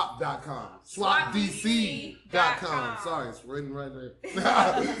or swap.com? Swapdc.com. Sorry, it's written right there.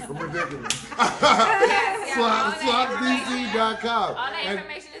 I'm ridiculous. Swapdc.com. All that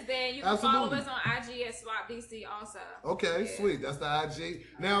information is there. You can follow us on IG at SwapDC also. Okay, sweet. That's the IG.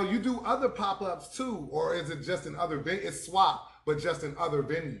 Now, you do other pop-ups too, or is it just in other venues? It's Swap, but just in other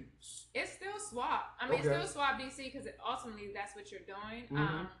venues. It's still Swap. I mean, it's still Swap DC because ultimately that's what you're doing.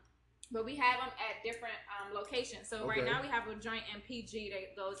 But we have them at different locations. So right now we have a joint in PG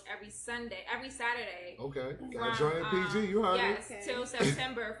that goes every Saturday. Okay, got a joint in PG. You heard it. Yes, till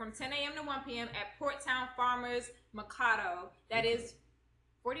September from 10 a.m. to 1 p.m. at Port Town Farmers Mikado. That is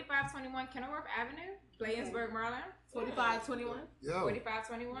 4521 Kenilworth Avenue, Bladensburg, Maryland. 4521. Yeah.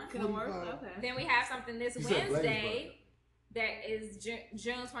 4521 Kenilworth. Okay. Then we have something this Wednesday. that is June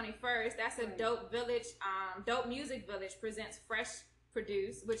 21st. That's a Dope Music Village presents Fresh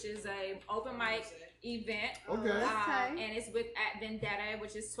Produce, which is a open mic event. Okay. And it's at Vendetta,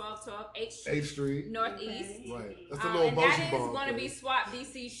 which is 1212 8th Street. Northeast. Right. That's a little motion that is going to be Swap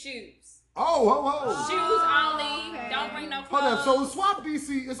DC shoes. Oh, Shoes only. Okay. Don't bring no clothes. Hold on. So Swap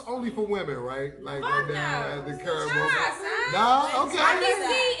DC is only for women, right? Like right now at the current moment. No, okay. Swap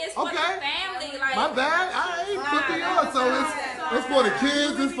DC is for the family. Like, my bad. I ain't put me on. So it's for the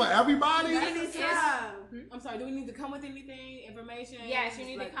kids. It's for everybody. I'm sorry. Do we need to come with anything, information? Yes, you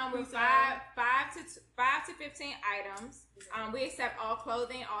need to come with 5 to 15 items. We accept all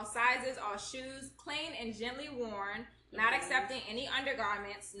clothing, all sizes, all shoes, clean and gently worn. Not accepting any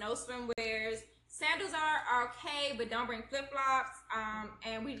undergarments, no swimwears. Sandals are okay, but don't bring flip-flops.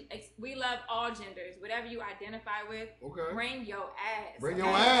 And we love all genders. Whatever you identify with, bring your ass. Bring your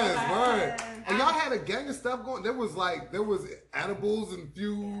ass, right. And y'all had a gang of stuff going. There was edibles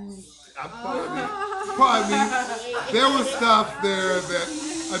infused. Pardon me. There was stuff there that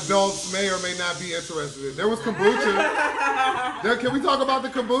adults may or may not be interested in. There was kombucha. Can we talk about the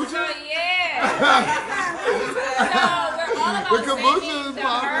kombucha? So, yeah. So we're all about saving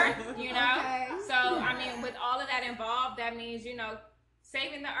the earth, you know? Okay. So, I mean, with all of that involved, that means,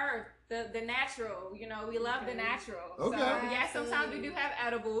 saving the earth, the natural, we love the natural. Okay. So, yes, sometimes we do have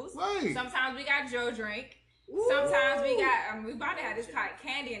edibles. Right. Sometimes we got Joe drink. Ooh. Sometimes we about to have this cotton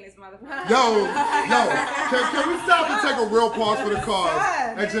candy in this motherfucker. Yo, can we stop and take a real pause for the cause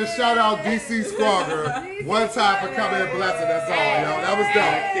and just shout out DC Squager one time for coming and blessing us all, yo. That was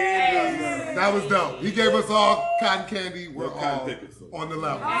dope. That was dope. He gave us all cotton candy. We're all on the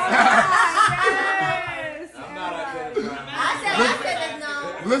level.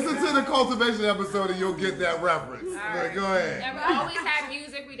 Listen to the cultivation episode and you'll get that reference. Right. Go ahead. And we always have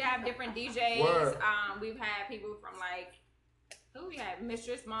music. We have different DJs. Word. We've had people from we had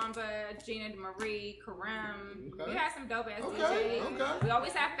Mistress Mamba, Gina Marie, Karim. Okay. We had some dope ass DJs. Okay. We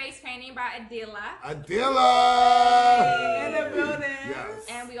always have face painting by Adila. In the building. Yes.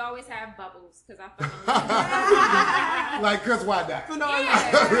 And we always have bubbles because I fucking cause why not?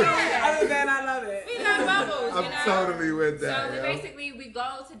 Other than I love it. We love bubbles. I'm totally with that. So we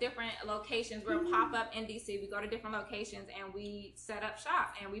go to different locations. We're a pop up in DC. We go to different locations and we set up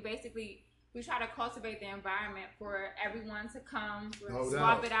shop and we try to cultivate the environment for everyone to come,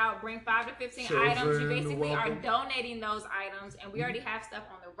 swap it out, bring 5 to 15 items. You basically are donating those items, and we already have stuff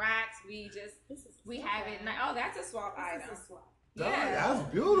on the racks. We have it. Oh, that's a swap item. Yeah. That's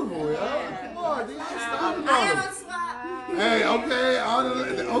beautiful, yo. Come on, dude. Stop it. Hey,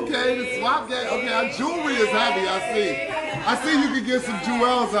 okay, the swap game. Okay, our jewelry is happy, I see you can get some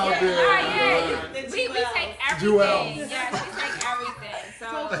jewels out there. We take everything. Jewels. Yeah, we take everything. So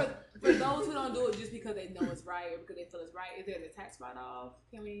for those who don't do it just because they know it's right or because they feel it's right, is there a tax write-off?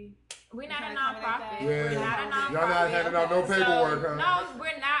 We're not a nonprofit. Yeah. We're not a nonprofit. Y'all not handing out no paperwork, huh? No,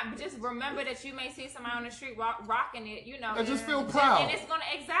 we're not. Just remember that you may see somebody on the street rocking it, I just feel proud. And it's going to,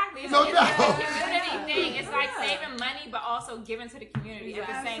 exactly. It's no a community thing. It's like saving money, but also giving to the community at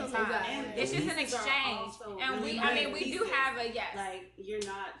the same time. It's just an exchange. And we do have a, yes. Like, you're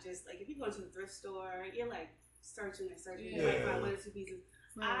not just, if you go to the thrift store, you're searching. You might find 1 or 2 pieces.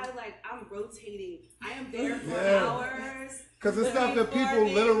 I'm rotating. I am there for hours. Because it's stuff that people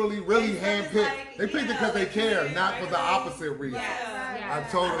literally really handpick. They picked it because they care, not for the opposite reason. I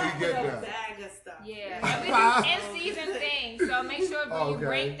totally get that. Yeah, and we do in-season things, so make sure when you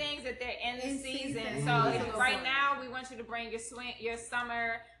bring things that they're in the season. So right now, we want you to bring your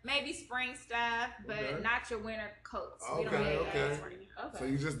summer, maybe spring stuff, but not your winter coats. Okay. So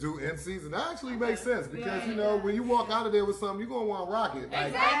you just do in-season. That actually makes sense because, when you walk out of there with something, you're going to want to rock it.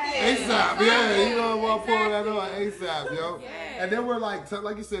 ASAP. Yeah, you're going to want to pull that on ASAP, yo. And then we're like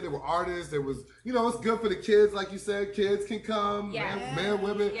you said, there were artists. There was, it's good for the kids, like you said. Kids can come, men,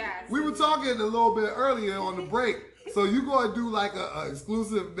 women. Yes. We were talking a little bit earlier on the break. So you gonna do a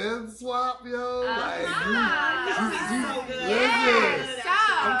exclusive men's swap, yo? I'm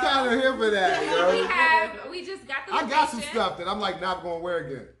kind of here for that, yo. We just got the I got some stuff that I'm not gonna wear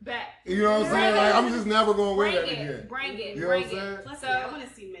again. Bet. You know what I'm saying? I'm just never gonna wear that again. Bring it. You know what I'm saying? Plus, I want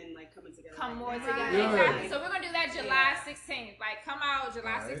to see men coming together. Come more together. Exactly. So we're gonna do that July 16th. Come out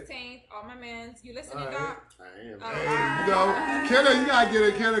July 16th. All my men, you listening, Doc? I am. Hey, Kenna, you gotta get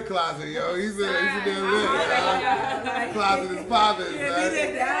a Kenna closet, yo. He's in there lit. Closet is popping,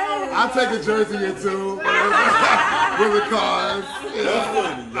 man. I'll take a jersey or 2 with the cars.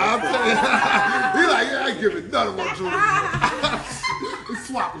 I'll tell you. He's like, I ain't giving none of my jewelry. He's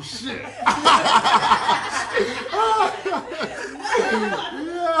swapping shit.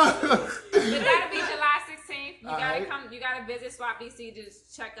 But that'll be July 16th. You gotta come. You gotta visit Swap DC to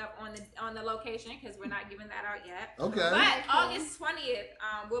just check up on the location because we're not giving that out yet. Okay. But August 20th,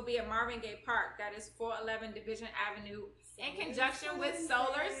 we'll be at Marvin Gaye Park. That is 411 Division Avenue in conjunction with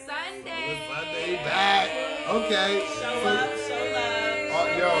Solar Sunday. Sunday back. Okay. Show love.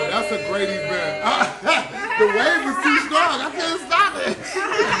 Yo, that's a great event. The wave was too strong. I couldn't stop it.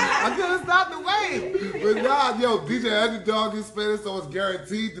 I couldn't stop the wave. But nah, yo, DJ Underdog is spinning, so it's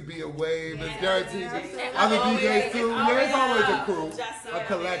guaranteed to be a wave. It's guaranteed to be other DJs too. There's always a crew, a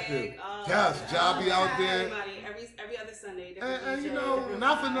collective. Yes, Jobby out there. Every other Sunday. And you know,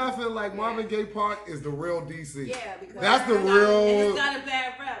 not for nothing, like Marvin Gaye Park is the real DC. Yeah, because that's the real. It's got a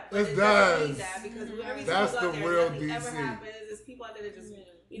bad rep. It does. Because every that's the real nothing DC. ever happens. There's people out there that just,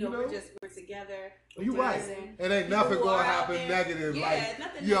 we're together. You right. It ain't nothing gonna happen negative. Yeah, like,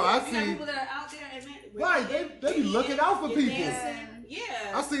 nothing. Yo, I see people that are out there and right. They be looking out for people.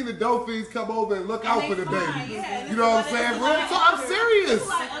 Yeah. I seen the dope fiends come over and look out for the baby. Yeah. You know what I'm saying? Real talk. I'm serious.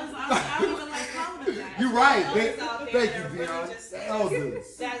 You're right. Thank you, Dion.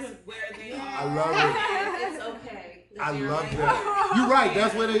 Elders. That's where they are. I love it. It's okay. I love that. You're right.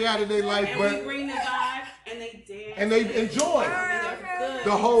 That's where they at in their life. And but we bring the vibe and they dance. And they enjoy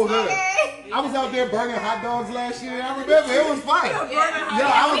the whole hood. I was out there burning hot dogs last year. I remember it was fun. Yeah,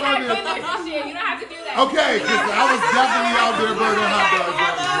 I was out there. This year. You don't have to do that. Okay, because I was definitely out there burning hot dogs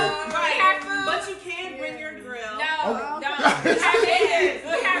last year. Right. But you can bring your grill. No. We have vendors.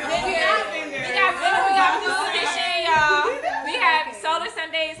 We got food this year, y'all. We have Solar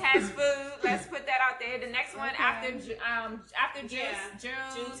Sundays has food. Let's put that out there. The next one after June.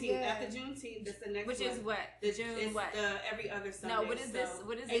 Juneteenth. After Juneteenth, that's the next one. Which is what? It's what? Every other Sunday. No, what is this?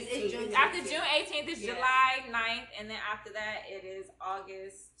 What is this? June After June 18th is July 9th, and then after that it is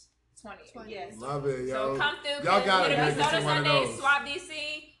August 20th. Yes. Love it, yo. So come through. Y'all gotta it'll be get Solar to one of Sunday, those. Swap DC,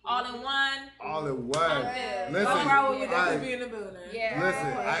 all in one. All in one. Listen, Broadway will definitely be in the building.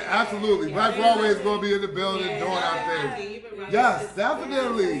 Listen, absolutely. Black Broadway is going to be in the building doing our thing. Yes,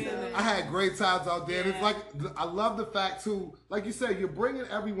 definitely. I had great times out there. And it's like, I love the fact too, like you said, you're bringing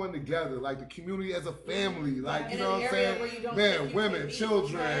everyone together, like the community as a family. Like, you know what I'm saying? Men, women,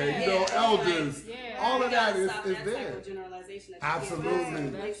 children, you know, elders. All of that is there.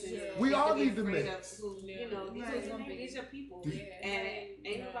 Absolutely. We all need to mix. You know, these are people. And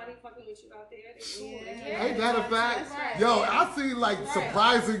ain't nobody fucking with you out there. They cool. Ain't that a fact? Yo, I see like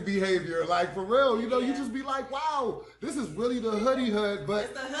surprising behavior. Like for real, you know, you just be like, wow, this is really the hoodie hood, but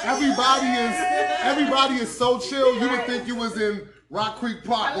everybody is so chill. You would think you was in Rock Creek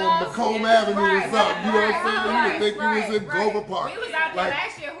Park or Macomb Avenue or something. You know what I'm saying? You would think you was in Grover Park. We was out there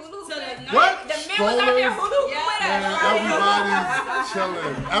last year. What? The men was out there Hulu with us. Man, everybody's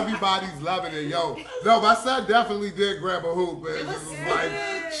chilling. Everybody's loving it, yo. No, my son definitely did grab a hoop and just was like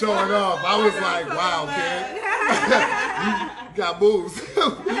showing off. I was like, wow, kid. You got moves.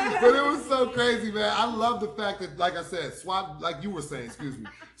 But it was so crazy, man. I love the fact that, like I said, Swap, like you were saying, excuse me,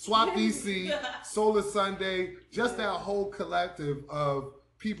 Swap DC, Solar Sunday, just that whole collective of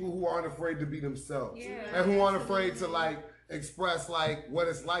people who aren't afraid to be themselves and who aren't afraid to like express like what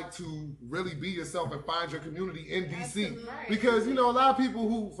it's like to really be yourself and find your community in DC. Because, you know, a lot of people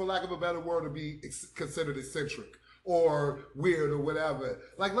who, for lack of a better word, would be considered eccentric or weird or whatever.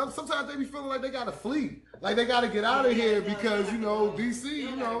 Like sometimes they be feeling like they gotta flee. Like they gotta get out of here because, you know, DC,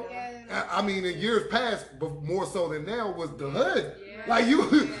 you know, I mean, in years past, but more so than now, was the hood. Like you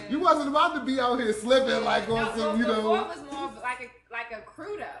wasn't about to be out here slipping like on some, you know. Before it was more of like a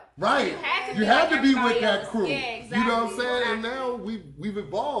crew though. Right. You had to be with that crew. Yeah, exactly. You know what I'm saying? And now we've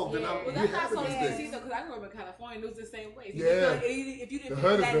evolved. And well, that's not so easy though, because I grew up in California and it was the same way. Yeah. If you didn't the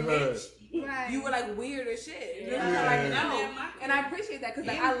hood fit is that the niche, hood. you were like weird as shit. You know? Yeah. Like, no. And I appreciate that because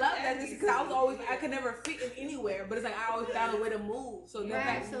like, I love that because I could never fit in anywhere, but it's like I always found a way to move. So the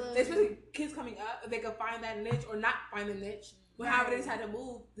fact, especially kids coming up, if they could find that niche or not find a niche. But however they decided to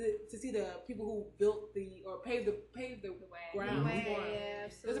move to see the people who built or paved the ground.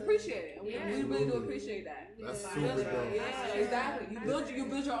 It's appreciated. We really do appreciate that. That's super dope. Yeah, exactly. You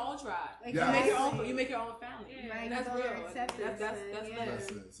build your own tribe. Yes. You make your own family. And that's real. That's That's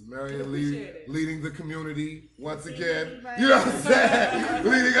it. So Marion leading the community once again. You know what I'm saying?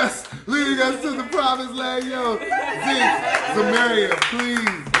 leading us to the promised land, yo. So Marion, please,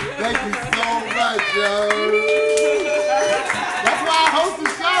 thank you so much, yo. That's why I host the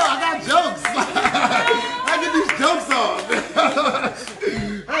show. I got jokes. I get these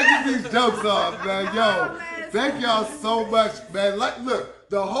jokes off, man. Yo, thank y'all so much, man. Look,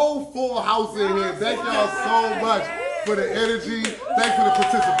 the whole full house in here. Thank y'all so much for the energy. Thanks for the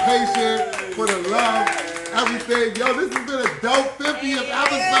participation, for the love, everything. Yo, this has been a dope 50th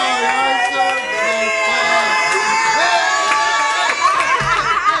episode. Yo.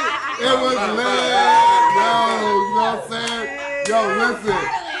 listen.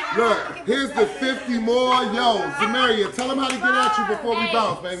 Look, here's the 50 more. Yo, Zamaria, tell them how to get at you before we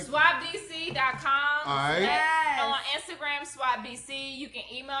bounce, baby. SwapDC.com. All right. On Instagram, SwapDC. You can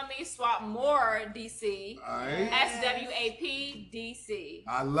email me, SwapMoreDC. All right. SWAPDC.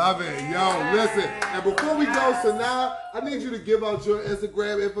 I love it. Yo, listen. And before we go, so now I need you to give out your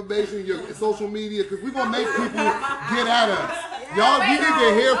Instagram information, your social media, because we're going to make people get at us. Y'all, we need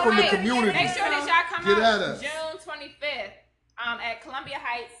to hear from the community. Make sure that y'all come get out at us. June 25th at Columbia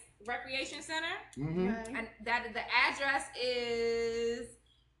Heights Recreation Center. Mm-hmm. And that the address is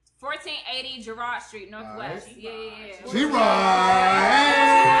 1480 Girard Street, Northwest. Right. Yeah. Girard.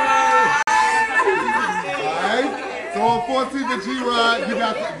 Alright. So on 14th and Girard, you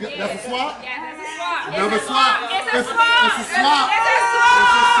got that's a swap? Yeah, that's a swap. Another swap. It's a swap. It's a swap. It's a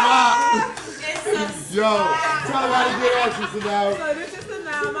swap. It's a swap. Yo, tell them how to get at you, Sanaa. So this is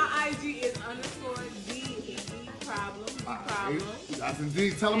Sanaa. My IG is _DE_problem. That's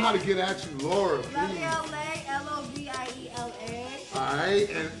indeed. Tell them how to get at you, Laura. LOVIELA. Alright,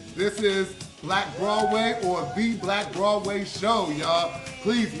 and this is Black Broadway or The Black Broadway Show, y'all.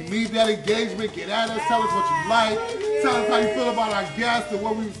 Please, we need that engagement. Get at us. Tell us what you like. Tell us how you feel about our guests and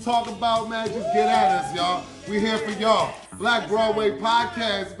what we was talking about, man. Just get at us, y'all. We're here for y'all. Black Broadway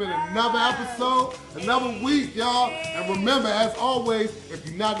Podcast. It's been another episode, another week, y'all. And remember, as always, if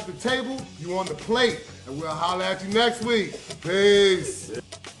you're not at the table, you're on the plate. And we'll holler at you next week. Peace.